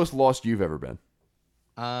 what's the most lost you've ever been?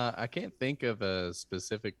 I can't think of a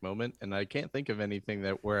specific moment, and I can't think of anything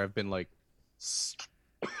where I've been like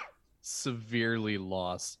severely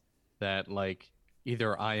lost that like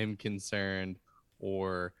either I am concerned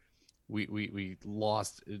or we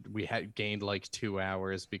lost. We had gained like 2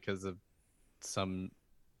 hours because of some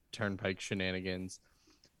turnpike shenanigans.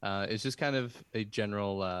 It's just kind of a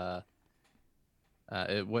general.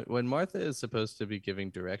 When Martha is supposed to be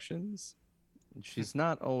giving directions, she's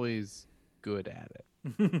not always good at it.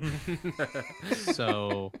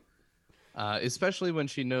 So especially when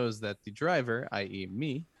she knows that the driver, i.e.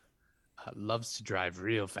 me, loves to drive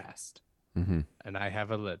real fast, and I have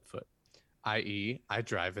a lead foot, i.e. I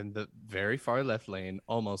drive in the very far left lane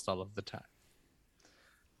almost all of the time.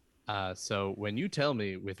 So when you tell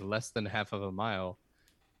me with less than half of a mile,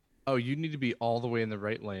 oh, you need to be all the way in the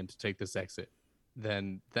right lane to take this exit,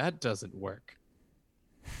 then that doesn't work.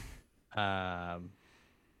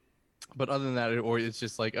 But other than that, or it's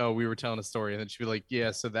just like, oh, we were telling a story, and then she'd be like,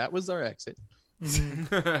 yeah, so that was our exit.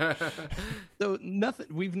 So nothing.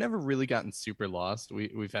 We've never really gotten super lost.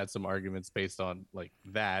 We've had some arguments based on like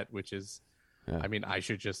that, which is, I mean, I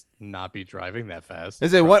should just not be driving that fast.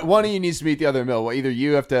 Is it one of you needs to meet the other middle? Well, either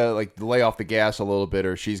you have to like lay off the gas a little bit,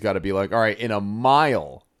 or she's got to be like, all right, in a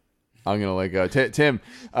mile, I'm gonna let go. Tim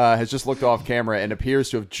has just looked off camera and appears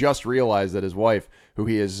to have just realized that his wife, who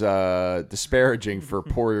he is disparaging for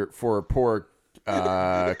poor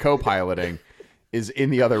co-piloting, is in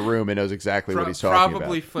the other room and knows exactly what he's talking about.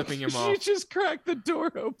 Probably flipping him off. She just cracked the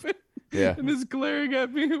door open. Yeah. And is glaring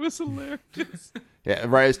at me. It was hilarious. Yeah,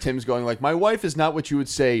 right as Tim's going like, my wife is not what you would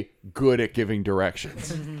say good at giving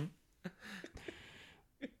directions.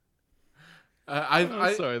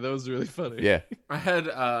 I'm sorry, that was really funny. Yeah. I had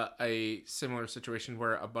a similar situation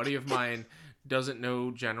where a buddy of mine doesn't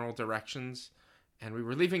know general directions, and we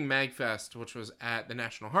were leaving MagFest, which was at the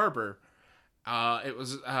National Harbor. It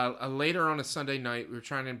was later on a Sunday night. We were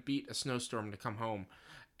trying to beat a snowstorm to come home,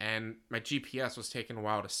 and my GPS was taking a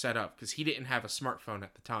while to set up because he didn't have a smartphone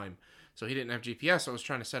at the time. So he didn't have GPS, so I was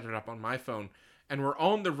trying to set it up on my phone. And we're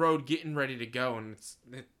on the road getting ready to go, and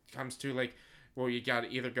it comes to like, well, you got to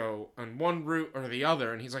either go on one route or the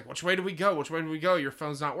other. And he's like, which way do we go? Which way do we go? Your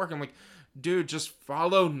phone's not working. I'm like, dude, just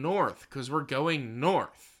follow north because we're going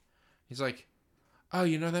north. He's like, oh,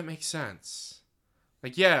 that makes sense.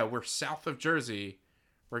 Like, yeah, we're south of Jersey.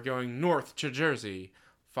 We're going north to Jersey.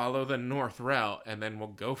 Follow the north route, and then we'll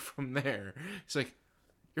go from there. He's like,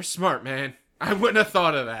 you're smart, man. I wouldn't have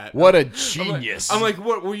thought of that. What a genius. I'm like,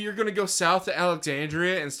 what? Well, you're going to go south to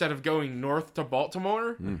Alexandria instead of going north to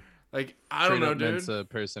Baltimore? Like, I don't know, dude. Mensa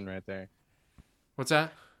person right there. What's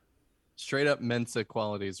that? Straight up Mensa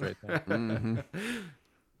qualities right there. Mm-hmm.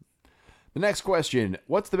 The next question.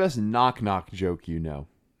 What's the best knock-knock joke you know?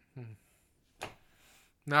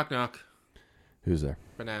 Knock, knock. Who's there?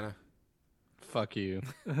 Banana. Fuck you.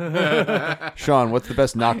 Sean, what's the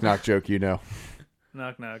best knock knock joke you know?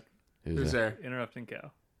 Knock knock. Who's there? Interrupting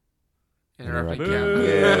cow. Interrupting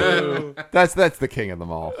Boo. Cam. That's the king of them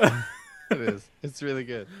all. It is. It's really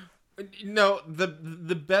good. No, the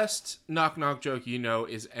best knock knock joke you know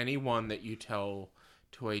is anyone that you tell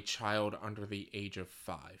to a child under the age of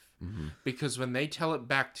 5. Because when they tell it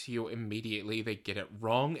back to you immediately, they get it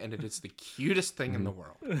wrong, and it is the cutest thing in the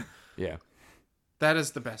world. Yeah. That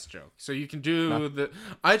is the best joke. So you can do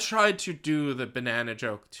I tried to do the banana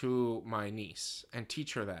joke to my niece and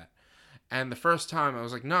teach her that. And the first time I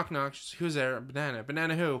was like, knock knock. She's, who's there? Banana.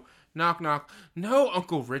 Banana who? Knock knock. No,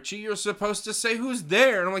 Uncle Richie, you're supposed to say who's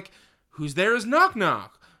there. And I'm like, who's there is knock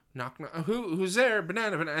knock. Knock knock. Who's there?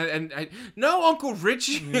 Banana. Banana. And I, no, Uncle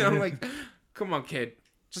Richie. And I'm like, come on, kid.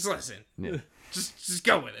 Just listen. Yeah. Just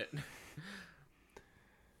go with it.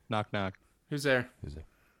 Knock knock. Who's there?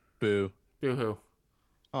 Boo. Boo hoo.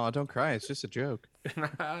 Oh, don't cry. It's just a joke.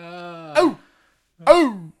 Oh.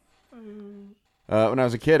 When I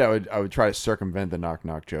was a kid, I would try to circumvent the knock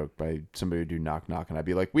knock joke by somebody would do knock knock, and I'd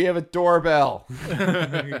be like, "We have a doorbell."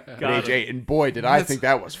 At age 8, and boy, did I think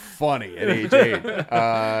that was funny at age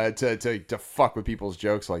 8 to fuck with people's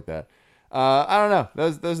jokes like that. I don't know.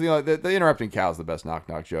 Those are the interrupting cow is the best knock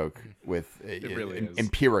knock joke with really is.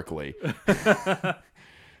 empirically.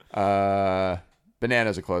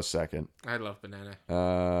 Banana's a close second. I love banana.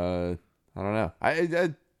 I don't know.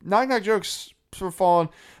 I knock knock jokes sort of fallen.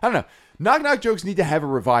 I don't know. Knock knock jokes need to have a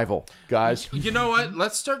revival, guys. You know what?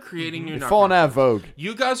 Let's start creating new They've knock fallen knock. out of vogue.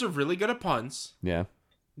 You guys are really good at puns. Yeah.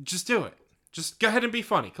 Just do it. Just go ahead and be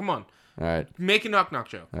funny. Come on. All right. Make a knock knock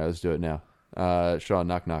joke. All right, let's do it now. Sean,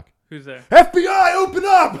 knock knock. Who's there? FBI, open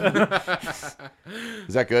up!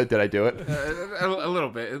 Is that good? Did I do it? A little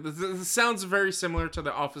bit. It sounds very similar to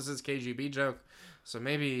the Office's KGB joke. So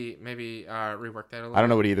maybe rework that a little. I don't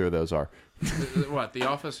know what either of those are. What, the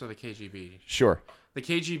Office or the KGB? Sure. The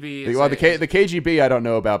KGB is... The KGB I don't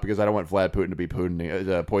know about because I don't want Vlad Putin to be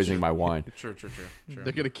poisoning my wine. True.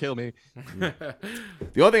 They're gonna kill me. The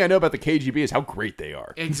only thing I know about the KGB is how great they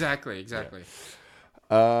are. Exactly.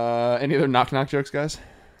 Any other knock knock jokes, guys?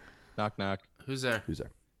 Knock knock. Who's there? Who's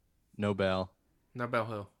there? No bell. No bell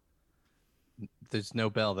who? There's no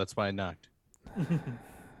bell. That's why I knocked.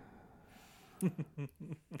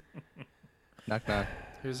 Knock knock.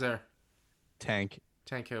 Who's there? Tank.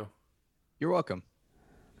 Tank who? You're welcome.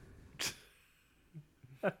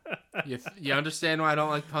 You understand why I don't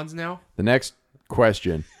like puns now? The next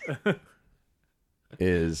question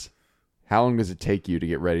is, how long does it take you to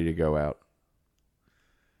get ready to go out?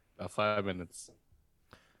 About 5 minutes.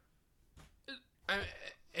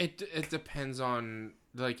 It depends on,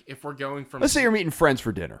 like, if we're going from... Let's say you're meeting friends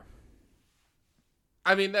for dinner.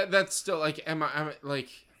 I mean, that's still, like, am I like...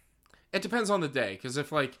 It depends on the day, because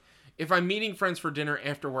if I'm meeting friends for dinner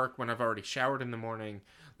after work when I've already showered in the morning,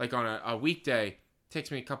 like on a weekday, it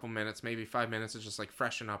takes me a couple minutes, maybe 5 minutes to just, like,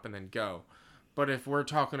 freshen up and then go. But if we're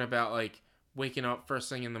talking about, like, waking up first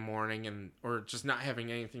thing in the morning or just not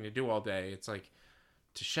having anything to do all day, it's like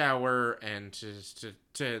to shower and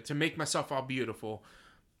to make myself all beautiful,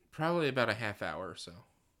 probably about a half hour or so.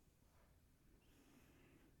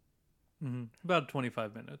 Mm-hmm. About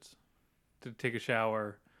 25 minutes to take a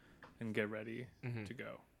shower and get ready to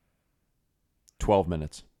go. 12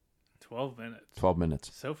 minutes. 12 minutes. 12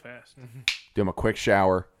 minutes. So fast. Do them a quick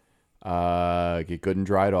shower. Get good and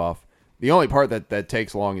dried off. The only part that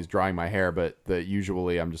takes long is drying my hair, but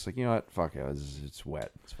usually I'm just like, you know what? Fuck it. It's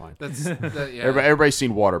wet. It's fine. Yeah. Everybody's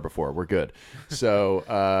seen water before. We're good. So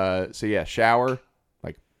yeah, shower,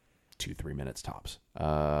 like 2-3 minutes tops.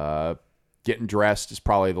 Getting dressed is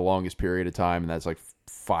probably the longest period of time, and that's like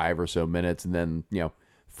 5 or so minutes, and then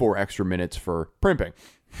 4 extra minutes for primping.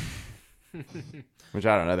 Which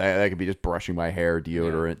I don't know. That could be just brushing my hair,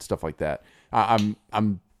 deodorant, stuff like that. I've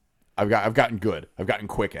gotten good. I've gotten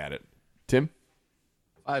quick at it. Tim?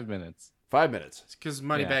 5 minutes. 5 minutes. Because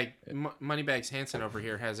Moneybags Hansen over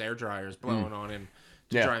here has air dryers blowing on him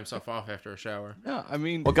to dry himself off after a shower. No, I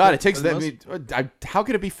mean... Well, God, it takes that... how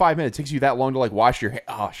could it be 5 minutes? It takes you that long to, like, wash your hair.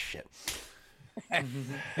 Oh, shit.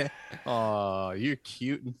 Oh, you're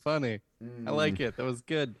cute and funny. I like it. That was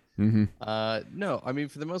good. Mm-hmm. No, I mean,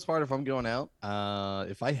 for the most part, if I'm going out,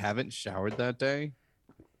 if I haven't showered that day,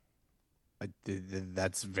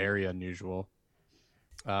 that's very unusual.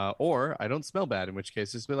 Or I don't smell bad, in which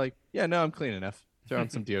case just be like, yeah, no, I'm clean enough. Throw on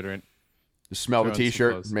some deodorant. Just smell the Throw on some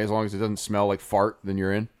t-shirt. clothes. As long as it doesn't smell like fart, then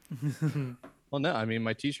you're in. Well, no, I mean,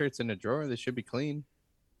 my t-shirt's in a drawer. They should be clean.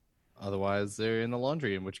 Otherwise, they're in the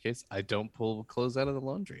laundry, in which case I don't pull clothes out of the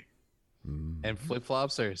laundry. And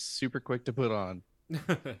flip-flops are super quick to put on.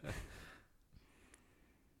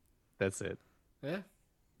 That's it. Yeah.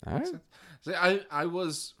 All right. See, I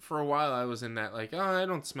was for a while. I was in that like, oh, I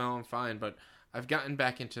don't smell. I'm fine. But I've gotten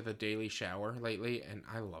back into the daily shower lately, and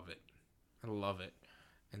I love it. I love it.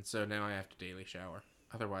 And so now I have to daily shower.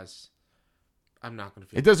 Otherwise, I'm not going to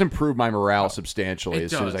feel. It does improve my morale substantially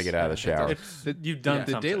as soon as I get out of the shower. You've done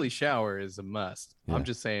The something. daily shower is a must. Yeah. I'm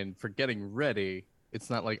just saying, for getting ready, it's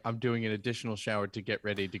not like I'm doing an additional shower to get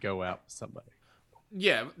ready to go out with somebody.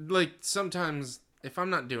 Yeah, like sometimes if I'm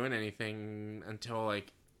not doing anything until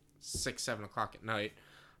like 6, 7 o'clock at night,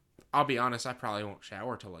 I'll be honest, I probably won't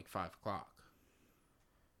shower till like 5 o'clock.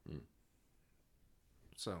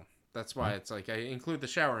 So that's why it's like I include the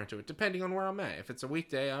shower into it, depending on where I'm at. If it's a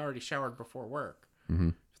weekday, I already showered before work. Mm-hmm.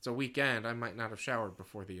 If it's a weekend, I might not have showered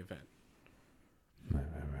before the event.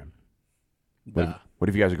 What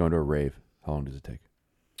if you guys are going to a rave? How long does it take?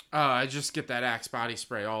 I just get that Axe body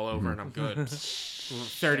spray all over and I'm good.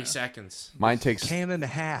 30 seconds. Mine takes. Can and a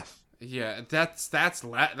half. Yeah,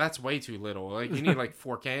 that's way too little. Like you need like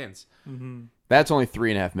 4 cans. That's only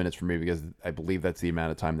 3.5 minutes for me because I believe that's the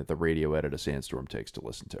amount of time that the radio edit of Sandstorm takes to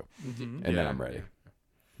listen to, and then I'm ready. Yeah.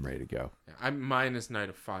 I'm ready to go. Mine is Night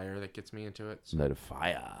of Fire that gets me into it. So. Night of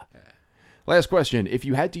Fire. Last question: if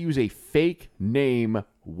you had to use a fake name,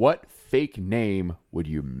 what fake name would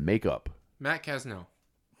you make up? Matt Casnell.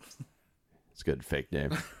 It's a good fake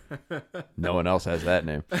name. No one else has that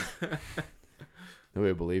name.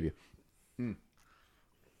 Nobody would believe you.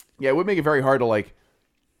 Yeah, it would make it very hard to like.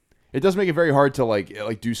 It does make it very hard to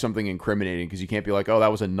like do something incriminating because you can't be like, oh,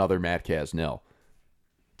 that was another Matt Casnell.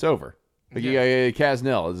 It's over. Like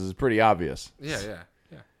Casnell. This is pretty obvious. Yeah.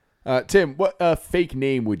 Tim, what fake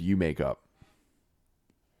name would you make up?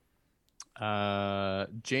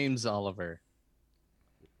 James Oliver.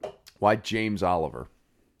 Why James Oliver?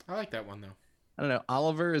 I like that one though. I don't know.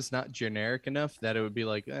 Oliver is not generic enough that it would be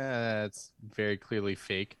like, it's very clearly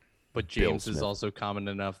fake. But James is Smith. also common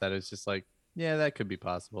enough that it's just like, yeah, that could be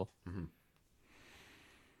possible.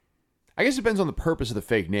 I guess it depends on the purpose of the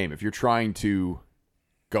fake name. If you're trying to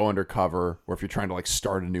go undercover or if you're trying to like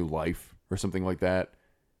start a new life or something like that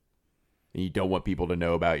and you don't want people to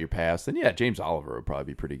know about your past, then yeah, James Oliver would probably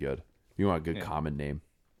be pretty good. If you want a good common name.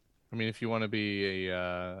 I mean, if you want to be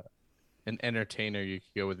an entertainer, you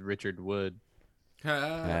could go with Richard Wood.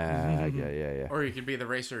 Yeah. Or you could be the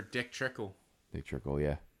racer Dick Trickle. Dick Trickle,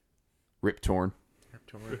 yeah. Rip Torn.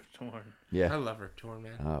 Torn. Yeah. I love Rip Torn,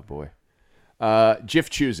 man. Oh, boy. Jif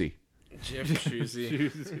Choosy. Jif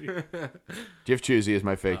Choosy. Jif Choosy is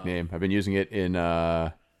my fake name. I've been using it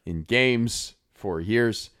in games for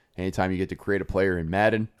years. Anytime you get to create a player in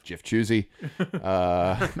Madden, Jif Choosy.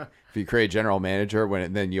 If you create a general manager,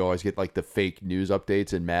 then you always get like the fake news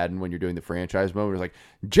updates in Madden when you're doing the franchise mode. It's like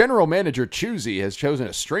General Manager Choosy has chosen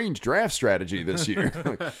a strange draft strategy this year.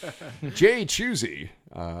 Jay Choosy.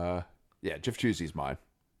 Yeah, Jif Choosy's mine.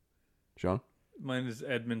 Sean? Mine is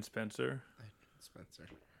Edmund Spencer. Spencer.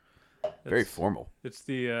 Very formal. It's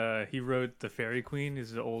the he wrote The Fairy Queen.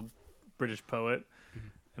 He's an old British poet,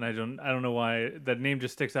 and I don't know why that name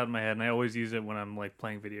just sticks out in my head, and I always use it when I'm like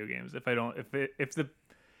playing video games.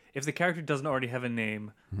 If the character doesn't already have a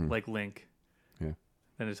name like Link, then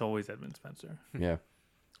it's always Edmund Spencer. Yeah.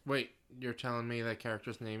 Wait, you're telling me that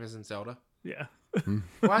character's name isn't Zelda? Yeah.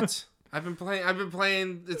 What? I've been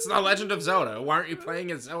playing. It's The Legend of Zelda. Why aren't you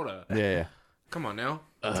playing as Zelda? Yeah. Come on now.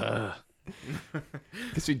 Because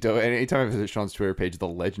we do. Anytime I visit Sean's Twitter page, The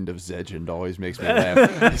Legend of Zegend always makes me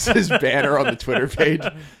laugh. It's his banner on the Twitter page.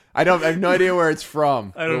 I have no idea where it's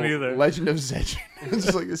from. I don't The either. Legend of Zegend.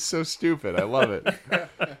 It's so stupid. I love it.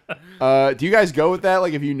 Do you guys go with that?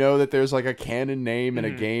 Like, if you know that there's like a canon name in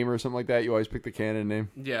a game or something like that, you always pick the canon name.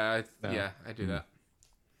 Yeah, I do that.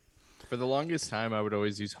 For the longest time, I would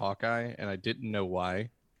always use Hawkeye, and I didn't know why.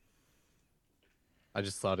 I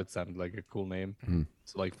just thought it sounded like a cool name.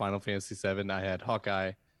 So like Final Fantasy VII, I had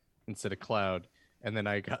Hawkeye instead of Cloud. And then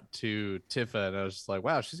I got to Tifa, and I was just like,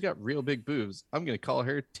 wow, she's got real big boobs. I'm going to call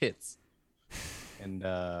her Tits. And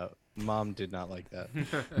Mom did not like that.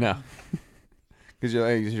 No. Because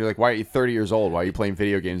you're like, why are you 30 years old? Why are you playing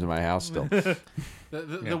video games in my house still?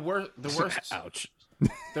 The worst. Ouch.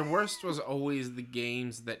 The worst was always the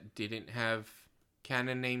games that didn't have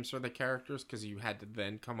canon names for the characters because you had to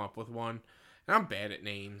then come up with one. And I'm bad at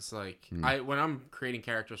names. Like when I'm creating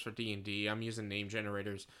characters for D&D, I'm using name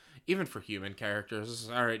generators, even for human characters.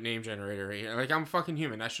 All right, name generator. Like I'm fucking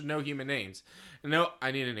human. I should know human names. No, I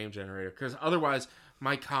need a name generator because otherwise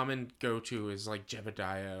my common go-to is like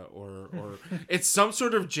Jebediah or it's some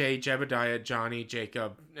sort of J, Jebediah, Johnny,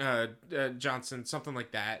 Jacob, Johnson, something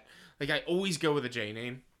like that. Like I always go with a J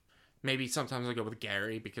name. Maybe sometimes I go with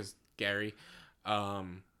Gary because Gary.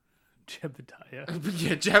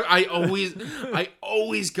 Jebediah. Yeah, I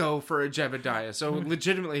always go for a Jebediah. So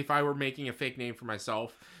legitimately, if I were making a fake name for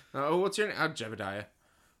myself, what's your name? Jebediah.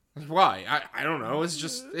 Like, why? I don't know.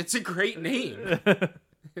 It's a great name.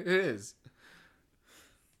 It is.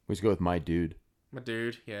 We just go with my dude. My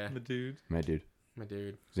dude, yeah. The dude. My dude. My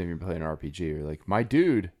dude. Because if you're playing an RPG, you're like, my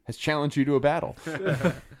dude has challenged you to a battle.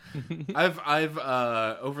 I've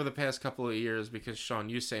over the past couple of years, because Sean,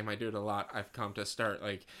 you say my dude a lot, I've come to start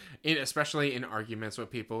like, especially in arguments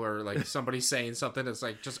with people or like somebody saying something that's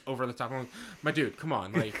like just over the top. I'm like, my dude, come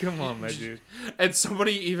on, like, Come on, my dude. And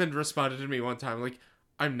somebody even responded to me one time like,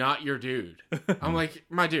 I'm not your dude. I'm like,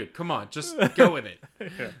 my dude, come on, just go with it.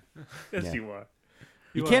 Yes, Yeah. you are.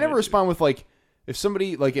 You are can't my ever dude. respond with like, if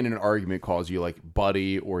somebody like in an argument calls you like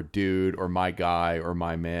buddy or dude or my guy or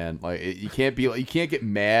my man, like you can't get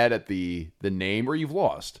mad at the name, or you've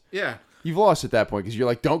lost. Yeah. You've lost at that point because you're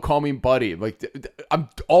like, don't call me buddy. Like,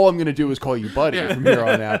 all I'm gonna do is call you buddy Yeah. from here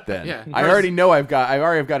on out. Then Yeah. I already know I've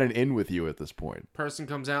already have got an in with you at this point. Person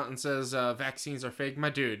comes out and says vaccines are fake. My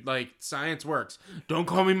dude, like, science works. Don't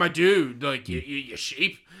call me my dude. Like, you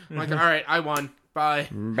sheep. I'm like, all right, I won. Bye.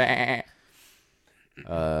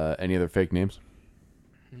 Any other fake names?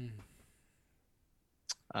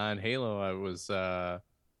 On Halo, I was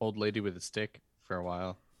old lady with a stick for a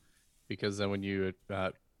while, because then when you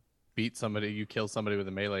beat somebody, you kill somebody with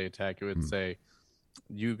a melee attack, it would say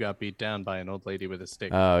you got beat down by an old lady with a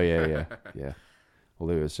stick. Oh yeah. Well,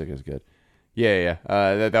 Lou is sick is good. Yeah.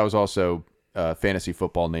 That was also a fantasy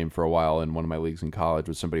football name for a while in one of my leagues in college.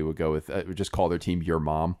 Was somebody would go with would just call their team your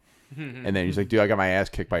mom, and then he's like, "Dude, I got my ass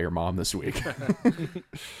kicked by your mom this week."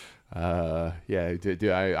 Yeah, dude,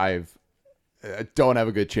 I don't have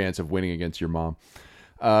a good chance of winning against your mom.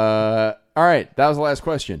 All right, that was the last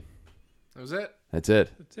question. That was it. That's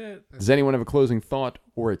it. That's it. Does anyone have a closing thought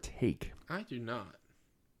or a take? I do not.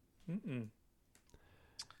 Mm-mm.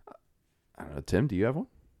 I don't know, Tim. Do you have one?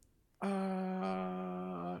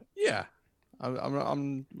 Yeah.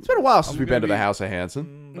 I'm It's been a while since I'm we've gonna been to the be- House of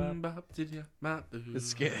Hanson.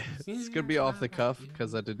 It's gonna be off the cuff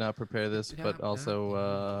because I did not prepare this, but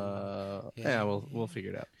also we'll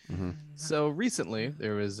figure it out. So recently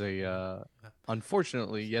there was a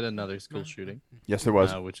unfortunately yet another school shooting, Yes, there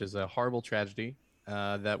was. which is a horrible tragedy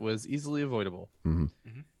that was easily avoidable. Mhm.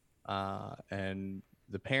 And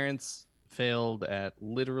the parents failed at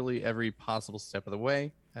literally every possible step of the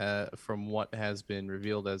way, from what has been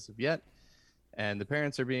revealed as of yet. And the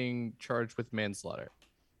parents are being charged with manslaughter.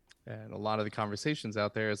 And a lot of the conversations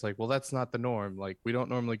out there is like, well, that's not the norm. Like, we don't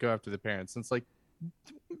normally go after the parents. And it's like,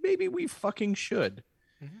 maybe we fucking should.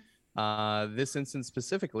 This instance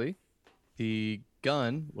specifically, the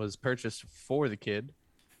gun was purchased for the kid,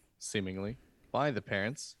 seemingly, by the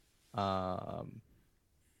parents.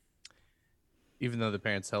 Even though the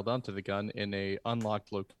parents held onto the gun in a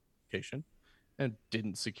unlocked location and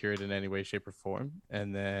didn't secure it in any way, shape, or form.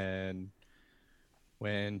 And then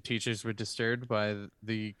when teachers were disturbed by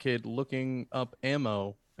the kid looking up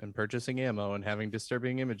ammo and purchasing ammo and having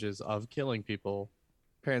disturbing images of killing people,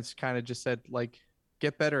 parents kind of just said, like,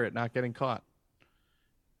 get better at not getting caught.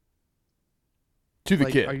 To the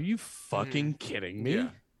Like, kid. are you fucking kidding me?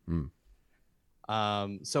 Yeah.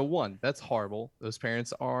 So one, that's horrible. Those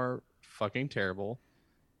parents are fucking terrible.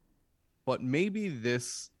 But maybe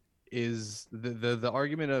this is the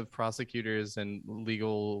argument of prosecutors and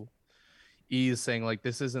legal ease saying like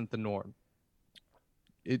this isn't the norm.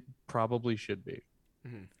 It probably should be.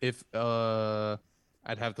 If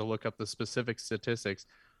I'd have to look up the specific statistics,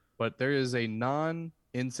 but there is a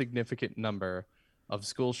non-insignificant number of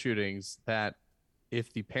school shootings that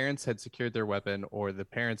if the parents had secured their weapon or the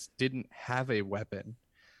parents didn't have a weapon,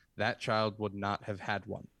 that child would not have had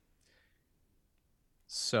one.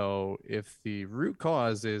 So if the root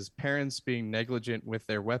cause is parents being negligent with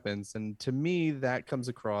their weapons, and to me that comes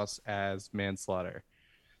across as manslaughter.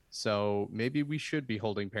 So maybe we should be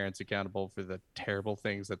holding parents accountable for the terrible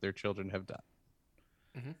things that their children have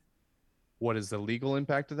done. What is the legal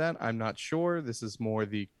impact of that? I'm not sure. This is more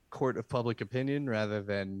the court of public opinion rather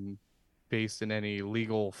than based in any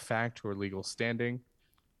legal fact or legal standing,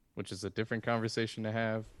 which is a different conversation to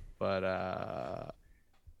have. But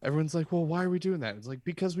everyone's like, well, why are we doing that? It's like,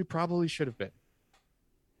 because we probably should have been.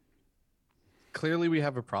 Clearly, we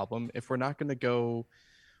have a problem. If we're not going to go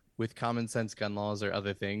with common sense gun laws or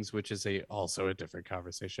other things, which is also a different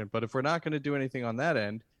conversation, but if we're not going to do anything on that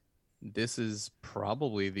end, this is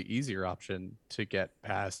probably the easier option to get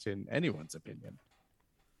passed in anyone's opinion,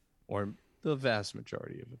 or the vast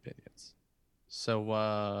majority of opinions.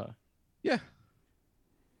 So, yeah.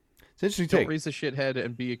 It's an interesting Don't take. raise a shithead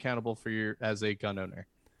and be accountable for as a gun owner.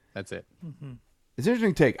 That's it. It's an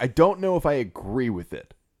interesting take. I don't know if I agree with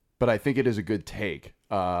it, but I think it is a good take.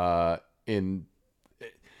 I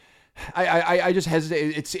just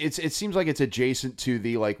hesitate. It seems like it's adjacent to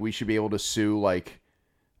the like we should be able to sue like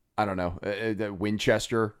I don't know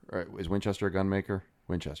Winchester. Is Winchester a gun maker?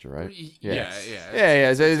 Winchester, right? Yeah.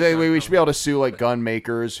 We should be able to sue like gun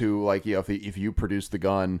makers who like if you produce the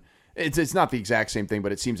gun. It's not the exact same thing,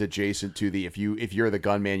 but it seems adjacent to the if you're the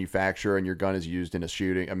gun manufacturer and your gun is used in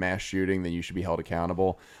a mass shooting, then you should be held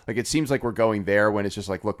accountable. Like it seems like we're going there when it's just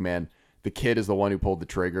like, look, man, the kid is the one who pulled the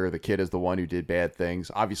trigger. The kid is the one who did bad things.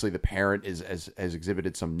 Obviously, the parent has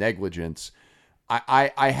exhibited some negligence.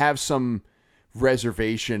 I have some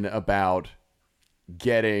reservation about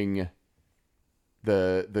getting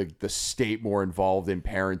the state more involved in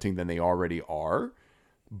parenting than they already are,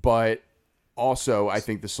 but. Also, I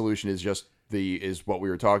think the solution is just is what we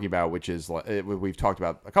were talking about, which is we've talked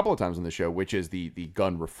about a couple of times on the show, which is the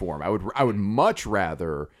gun reform. I would much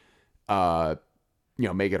rather,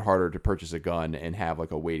 make it harder to purchase a gun and have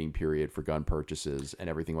like a waiting period for gun purchases and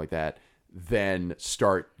everything like that, than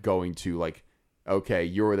start going to like, okay,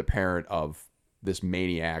 you're the parent of this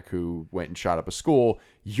maniac who went and shot up a school.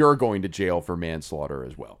 You're going to jail for manslaughter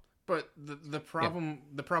as well. But the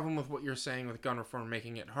problem with what you're saying with gun reform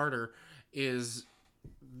making it harder is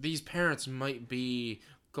these parents might be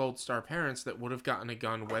gold star parents that would have gotten a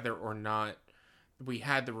gun whether or not we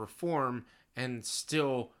had the reform and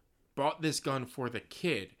still bought this gun for the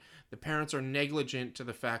kid. The parents are negligent to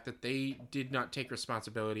the fact that they did not take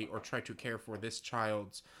responsibility or try to care for this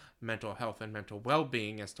child's mental health and mental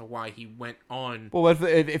well-being as to why he went on. Well,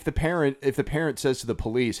 if the parent says to the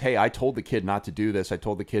police, "Hey, I told the kid not to do this. I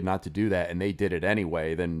told the kid not to do that," and they did it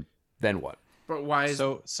anyway, then what? But why is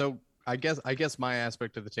so? I guess my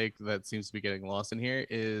aspect of the take that seems to be getting lost in here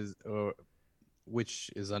is, which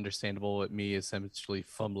is understandable at me essentially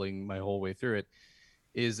fumbling my whole way through it,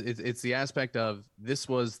 it's the aspect of this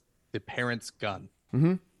was the parent's gun,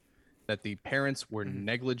 that the parents were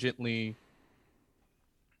negligently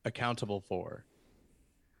accountable for.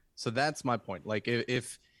 So that's my point. Like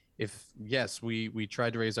if yes, we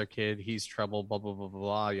tried to raise our kid, he's trouble, blah blah blah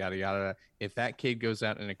blah, yada yada. If that kid goes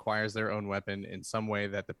out and acquires their own weapon in some way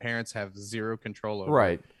that the parents have zero control over,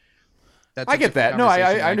 right? That's I get that. No,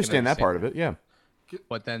 I understand that part of it. Yeah,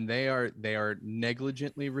 but then they are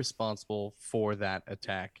negligently responsible for that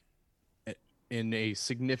attack in a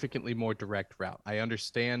significantly more direct route. I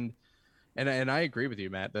understand, and I agree with you,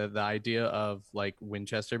 Matt. The idea of like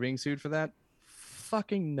Winchester being sued for that,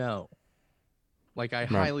 fucking no. Like I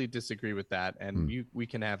highly disagree with that, and we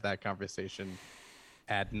can have that conversation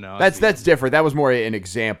ad nauseam. That's different. That was more an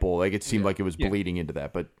example. Like it seemed like it was bleeding into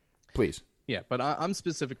that, but please. Yeah, but I'm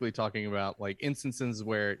specifically talking about like instances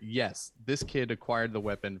where yes, this kid acquired the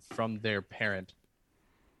weapon from their parent.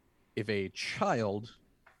 If a child,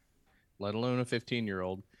 let alone a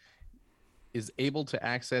 15-year-old, is able to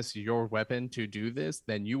access your weapon to do this,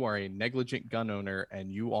 then you are a negligent gun owner,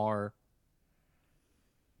 and you are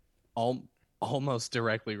almost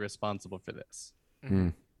directly responsible for this.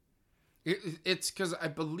 It's because I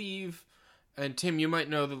believe, and Tim, you might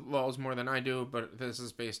know the laws more than I do, but this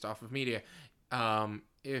is based off of media.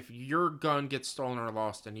 If your gun gets stolen or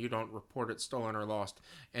lost and you don't report it stolen or lost,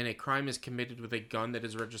 and a crime is committed with a gun that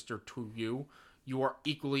is registered to you, you are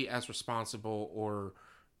equally as responsible, or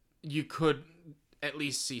you could at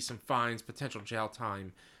least see some fines, potential jail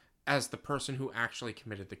time, as the person who actually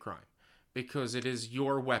committed the crime. Because it is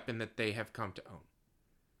your weapon that they have come to own.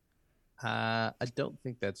 I don't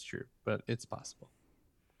think that's true, but it's possible.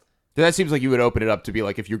 That seems like you would open it up to be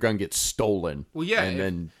like if your gun gets stolen. Well, yeah.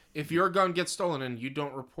 And if your gun gets stolen and you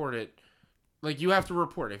don't report it, like you have to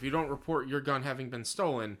report it. If you don't report your gun having been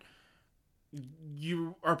stolen,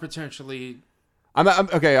 you are potentially...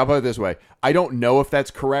 okay, I'll put it this way. I don't know if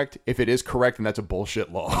that's correct. If it is correct, then that's a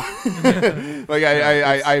bullshit law. Like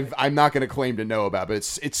I'm not going to claim to know about it,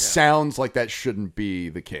 but it sounds like that shouldn't be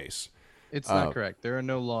the case. It's not correct. There are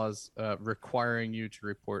no laws requiring you to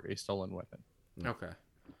report a stolen weapon. Okay.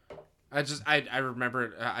 I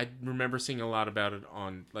remember seeing a lot about it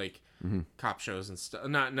on like cop shows and stuff.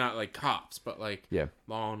 Not like cops, but like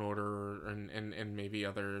Law and Order and maybe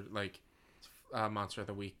other like Monster of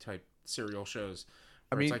the Week type serial shows.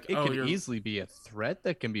 I mean, it could easily be a threat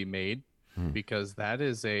that can be made because that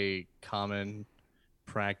is a common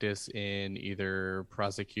practice in either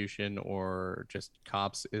prosecution or just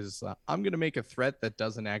cops is I'm going to make a threat that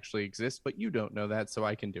doesn't actually exist, but you don't know that, so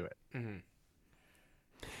I can do it.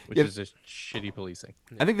 Which is just shitty policing.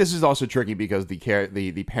 I think this is also tricky because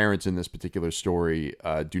the parents in this particular story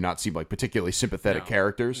do not seem like particularly sympathetic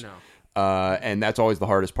characters. No. And that's always the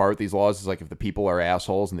hardest part with these laws is like if the people are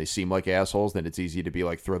assholes and they seem like assholes, then it's easy to be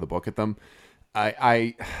like throw the book at them.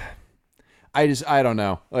 I don't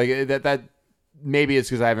know. Like that maybe it's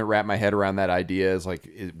because I haven't wrapped my head around that idea as like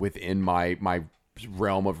within my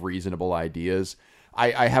realm of reasonable ideas.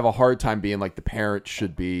 I have a hard time being like the parent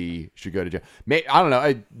should go to jail. I don't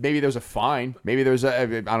know. Maybe there's a fine. Maybe there's I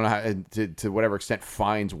don't know how, to whatever extent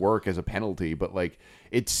fines work as a penalty, but like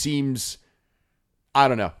it seems, I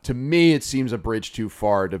don't know. To me, it seems a bridge too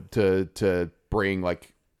far to bring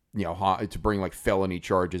like, you know, to bring like felony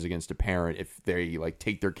charges against a parent if they like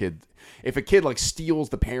take their kid. If a kid like steals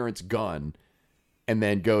the parent's gun and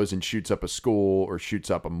then goes and shoots up a school or shoots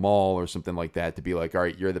up a mall or something like that, to be like, all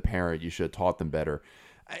right, you're the parent, you should have taught them better.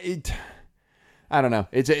 I don't know.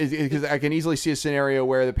 It's because I can easily see a scenario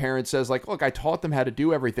where the parent says like, look, I taught them how to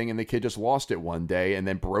do everything, and the kid just lost it one day and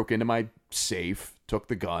then broke into my safe, took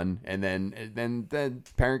the gun, and then the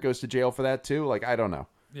parent goes to jail for that too. Like, I don't know.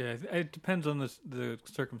 Yeah, it depends on the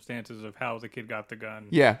circumstances of how the kid got the gun.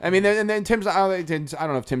 Yeah, I mean, and then Tim's, I don't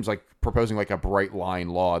know if Tim's like proposing like a bright line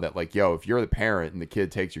law that like, yo, if you're the parent and the kid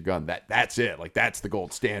takes your gun, that's it. Like, that's the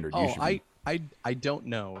gold standard. Oh, I don't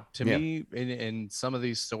know. To Yeah. me, in some of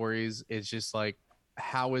these stories, it's just like,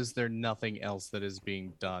 how is there nothing else that is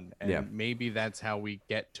being done? And Yeah. maybe that's how we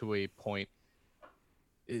get to a point.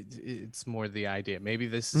 It's more the idea. Maybe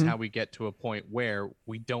this is how we get to a point where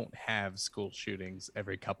we don't have school shootings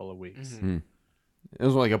every couple of weeks. It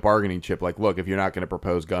was like a bargaining chip. Like, look, if you're not going to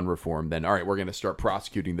propose gun reform, then all right, we're going to start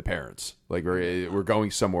prosecuting the parents. Like we're going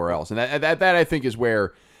somewhere else, and that I think is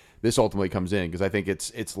where this ultimately comes in, because I think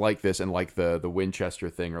it's like this, and like the Winchester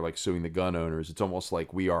thing, or like suing the gun owners. It's almost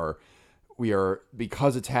like we are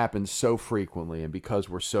because it's happened so frequently, and because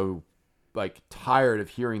we're so like tired of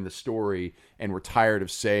hearing the story, and we're tired of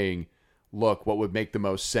saying, look, what would make the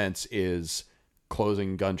most sense is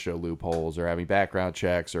closing gun show loopholes or having background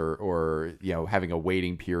checks or you know, having a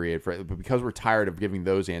waiting period for, but because we're tired of giving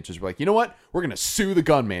those answers, we're like, you know what, we're gonna sue the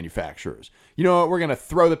gun manufacturers, you know what, we're gonna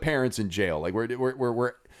throw the parents in jail. Like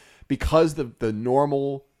we're because the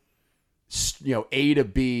normal, you know, A to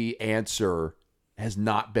B answer has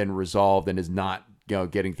not been resolved and is not, you know,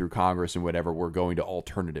 getting through Congress and whatever, we're going to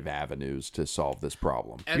alternative avenues to solve this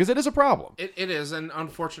problem, because it is a problem. It is, and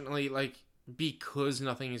unfortunately, like, because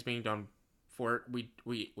nothing is being done for it,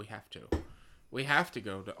 we have to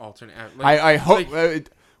go to alternate. Like, I hope like,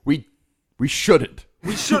 we shouldn't.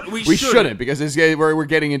 we We shouldn't, because we're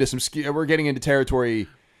getting into territory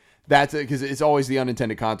that's because it's always the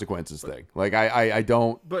unintended consequences thing. Like I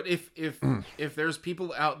don't. But if there's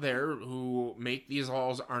people out there who make these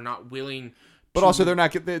laws are not willing. But also, they're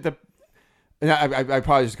not I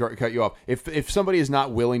probably just cut you off. If somebody is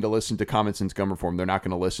not willing to listen to common sense gun reform, they're not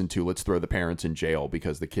going to listen to let's throw the parents in jail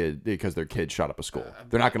because their kid shot up a school.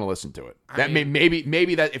 They're not going to listen to it.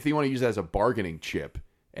 Maybe that if they want to use that as a bargaining chip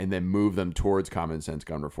and then move them towards common sense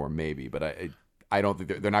gun reform, maybe. But I don't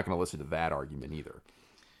think they're not going to listen to that argument either.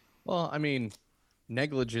 Well, I mean,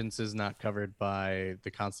 negligence is not covered by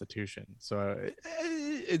the Constitution, so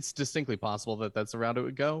it's distinctly possible that that's the route it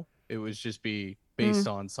would go. It would just be based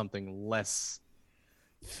on something less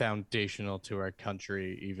foundational to our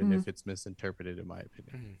country, even if it's misinterpreted, in my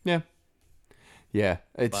opinion. Yeah.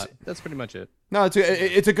 But that's pretty much it. No,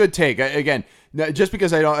 it's a good take. Again, just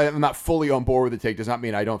because I'm not fully on board with the take does not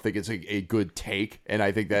mean I don't think it's a good take, and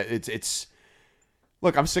I think that it's.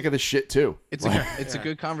 Look, I'm sick of this shit too. It's a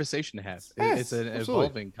good conversation to have. Yeah, It's an absolutely.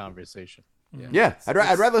 evolving conversation. Yeah, I'd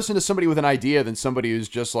rather listen to somebody with an idea than somebody who's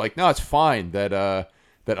just like, no, it's fine that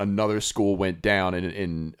another school went down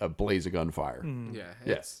in a blaze of gunfire.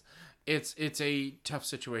 Yeah, it's a tough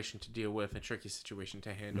situation to deal with, a tricky situation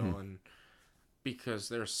to handle, and because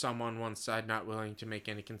there's some on one side not willing to make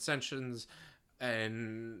any concessions,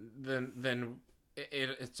 and then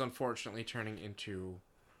it's unfortunately turning into,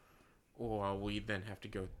 well, we then have to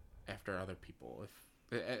go after other people.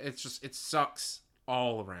 If it sucks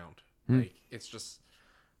all around. Like, it's just,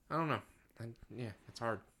 I don't know. It's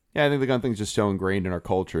hard. Yeah, I think the gun thing's just so ingrained in our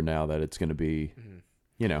culture now that it's going to be,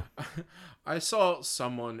 you know. I saw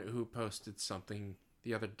someone who posted something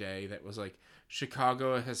the other day that was like,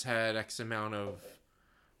 Chicago has had X amount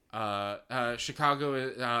of,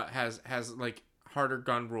 Chicago has like harder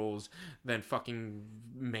gun rules than fucking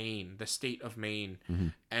Maine, the state of Maine,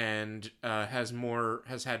 and has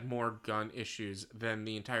had more gun issues than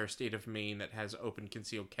the entire state of Maine that has open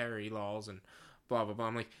concealed carry laws and blah blah blah.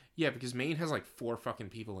 I'm like, yeah, because Maine has like 4 fucking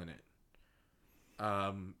people in it.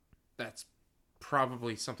 That's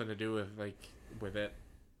probably something to do with it.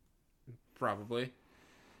 Probably.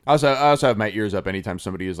 I also have my ears up anytime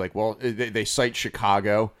somebody is like, well, they cite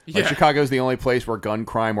Chicago. Like, Yeah. Chicago's the only place where gun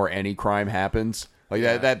crime or any crime happens. Like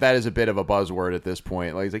that is a bit of a buzzword at this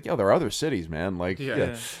point. Like, he's like, yo, there are other cities, man. Like,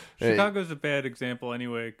 Yeah. Chicago's a bad example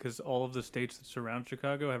anyway, because all of the states that surround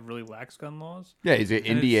Chicago have really lax gun laws. yeah, he's And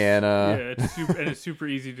Indiana. it's super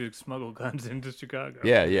easy to smuggle guns into Chicago.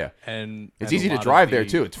 Yeah. And It's and easy a to lot of drive there the-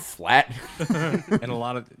 too. It's flat. and a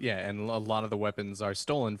lot of the weapons are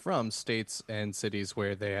stolen from states and cities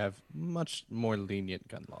where they have much more lenient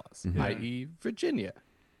gun laws, i.e., Virginia.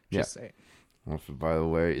 Just saying. Also, by the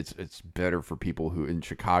way, it's better for people who in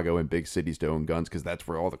Chicago and big cities to own guns because that's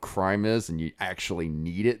where all the crime is, and you actually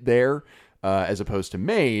need it there, as opposed to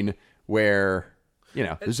Maine, where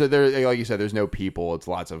so there, like you said, there's no people. It's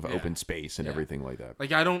lots of open space and everything like that.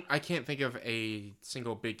 Like I can't think of a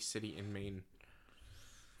single big city in Maine.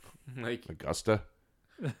 Like, Augusta,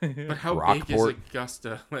 but how big is Rockport.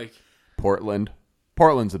 Augusta? Like, Portland.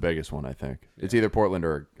 Portland's the biggest one, I think. It's either Portland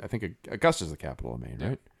or I think Augusta's the capital of Maine,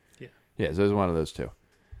 right? Yeah. Yeah, so it's one of those two.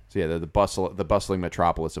 So yeah, the bustling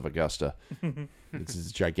metropolis of Augusta. It's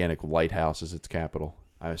this gigantic lighthouse as its capital,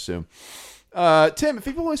 I assume. Tim, if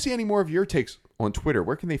people want to see any more of your takes on Twitter,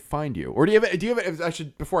 where can they find you? Or do you have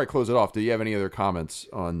actually, before I close it off, do you have any other comments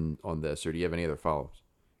on this, or do you have any other follow-ups?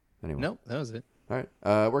 Anyway. Nope, that was it. All right.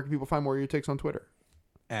 Where can people find more of your takes on Twitter?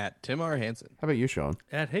 At Tim R. Hansen. How about you, Sean?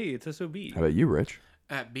 At hey, it's SOB. How about you, Rich?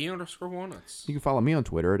 at B_Walnuts. You can follow me on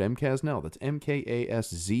Twitter at MKasnell. That's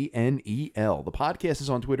MKASZNEL. The podcast is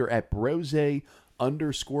on Twitter at Brose_podcast,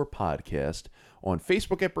 on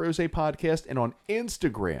Facebook at Brose Podcast, and on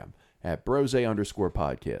Instagram at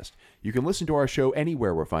Brose_podcast. You can listen to our show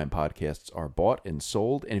anywhere where fine podcasts are bought and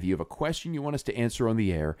sold. And if you have a question you want us to answer on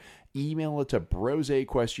the air, email it to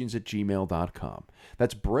brosequestions@gmail.com.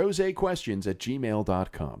 That's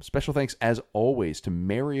brosequestions@gmail.com. Special thanks, as always, to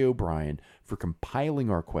Mary O'Brien for compiling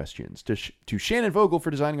our questions, to Shannon Vogel for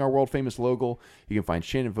designing our world-famous logo. You can find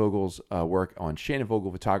Shannon Vogel's work on Shannon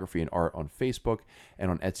Vogel Photography and Art on Facebook and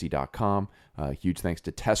on Etsy.com. Huge thanks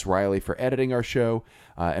to Tess Riley for editing our show.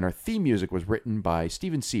 And our theme music was written by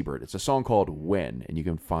Steven Siebert. It's a song called When, and you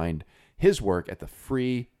can find his work at the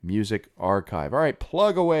Free Music Archive. All right,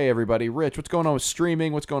 plug away, everybody. Rich, what's going on with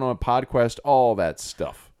streaming? What's going on with PodQuest? All that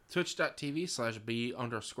stuff.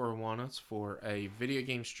 Twitch.tv/B_Walnuts for a video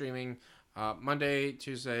game streaming Monday,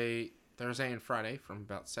 Tuesday, Thursday, and Friday from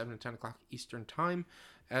about 7 to 10 o'clock Eastern Time,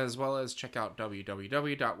 as well as check out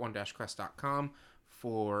www.one-quest.com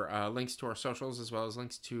for links to our socials, as well as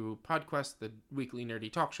links to PodQuest, the weekly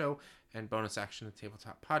nerdy talk show, and Bonus Action, the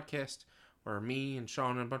tabletop podcast, where me and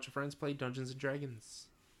Sean and a bunch of friends play Dungeons & Dragons.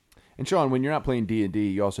 And Sean, when you're not playing D&D,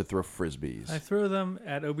 you also throw frisbees. I throw them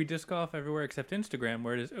at Obi Disc Golf everywhere except Instagram,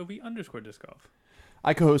 where it is Obi_Disc Golf.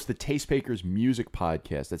 I co-host the Taste Fakers Music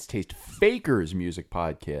Podcast. That's Taste Fakers Music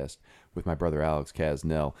Podcast with my brother Alex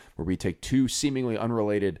Kasnell, where we take two seemingly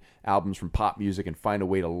unrelated albums from pop music and find a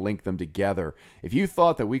way to link them together. If you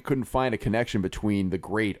thought that we couldn't find a connection between the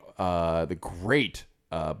great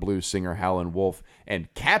blues singer Howlin' Wolf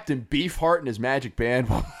and Captain Beefheart and his magic band,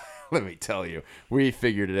 well, let me tell you, we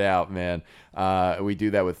figured it out, man. We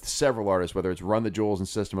do that with several artists, whether it's Run the Jewels and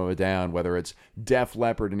System of a Down, whether it's Def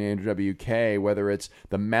Leppard and Andrew WK, whether it's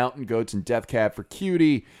the Mountain Goats and Death Cab for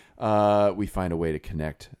Cutie. We find a way to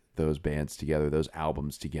connect those bands together, those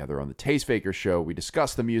albums together on the Taste Faker Show. We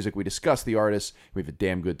discuss the music, we discuss the artists. We have a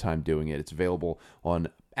damn good time doing it. It's available on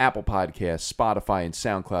Apple Podcasts, Spotify, and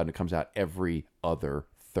SoundCloud, and it comes out every other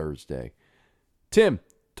Thursday. Tim,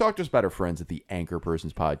 talk to us about our friends at the Anchor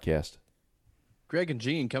Persons Podcast. Greg and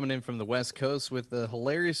Gene coming in from the West Coast with the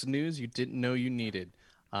hilarious news you didn't know you needed.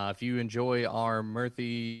 If you enjoy our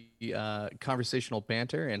mirthy conversational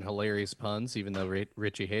banter and hilarious puns, even though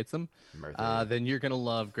Richie hates them, then you're going to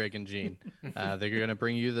love Greg and Gene. They're going to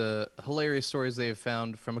bring you the hilarious stories they have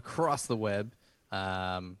found from across the web.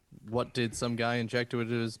 What did some guy inject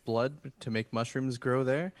into his blood to make mushrooms grow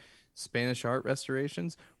there? Spanish art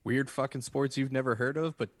restorations, weird fucking sports you've never heard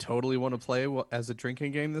of but totally want to play as a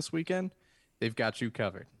drinking game this weekend. They've got you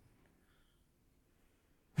covered.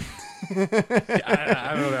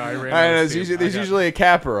 I don't know. I ran I out know, of steam. there's usually a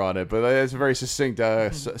capper on it, but it's a very succinct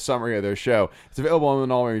summary of their show. It's available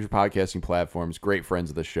on all major podcasting platforms. Great friends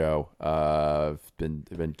of the show. I've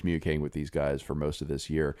been communicating with these guys for most of this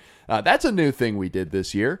year. That's a new thing we did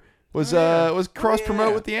this year. Was cross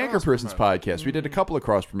promote with the Anchor Persons podcast. We did a couple of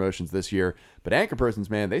cross promotions this year, but Anchor Persons,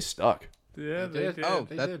 man, they stuck. Yeah, They did. did. Oh,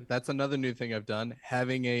 they did. that's another new thing I've done.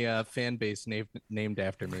 Having a fan base named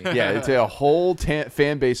after me. Yeah, it's a whole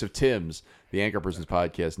fan base of Tims. The Anchor Persons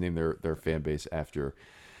podcast named their fan base after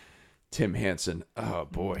Tim Hansen. Oh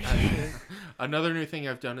boy. Another new thing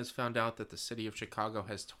I've done is found out that the city of Chicago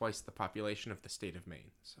has twice the population of the state of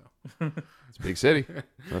Maine. So It's a big city.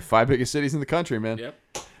 The 5 biggest cities in the country, man. Yep.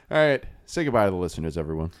 All right. Say goodbye to the listeners,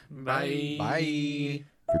 everyone. Bye. Bye.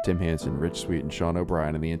 For Tim Hansen, Rich Sweet, and Sean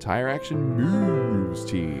O'Brien, and the entire Action Moves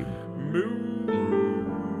team.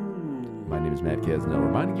 My name is Matt Kasnell,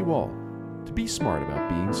 reminding you all to be smart about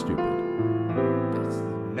being stupid.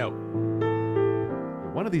 No.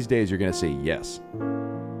 One of these days, you're going to say yes,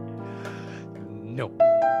 No.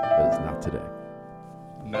 but it's not today.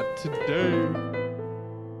 Not today.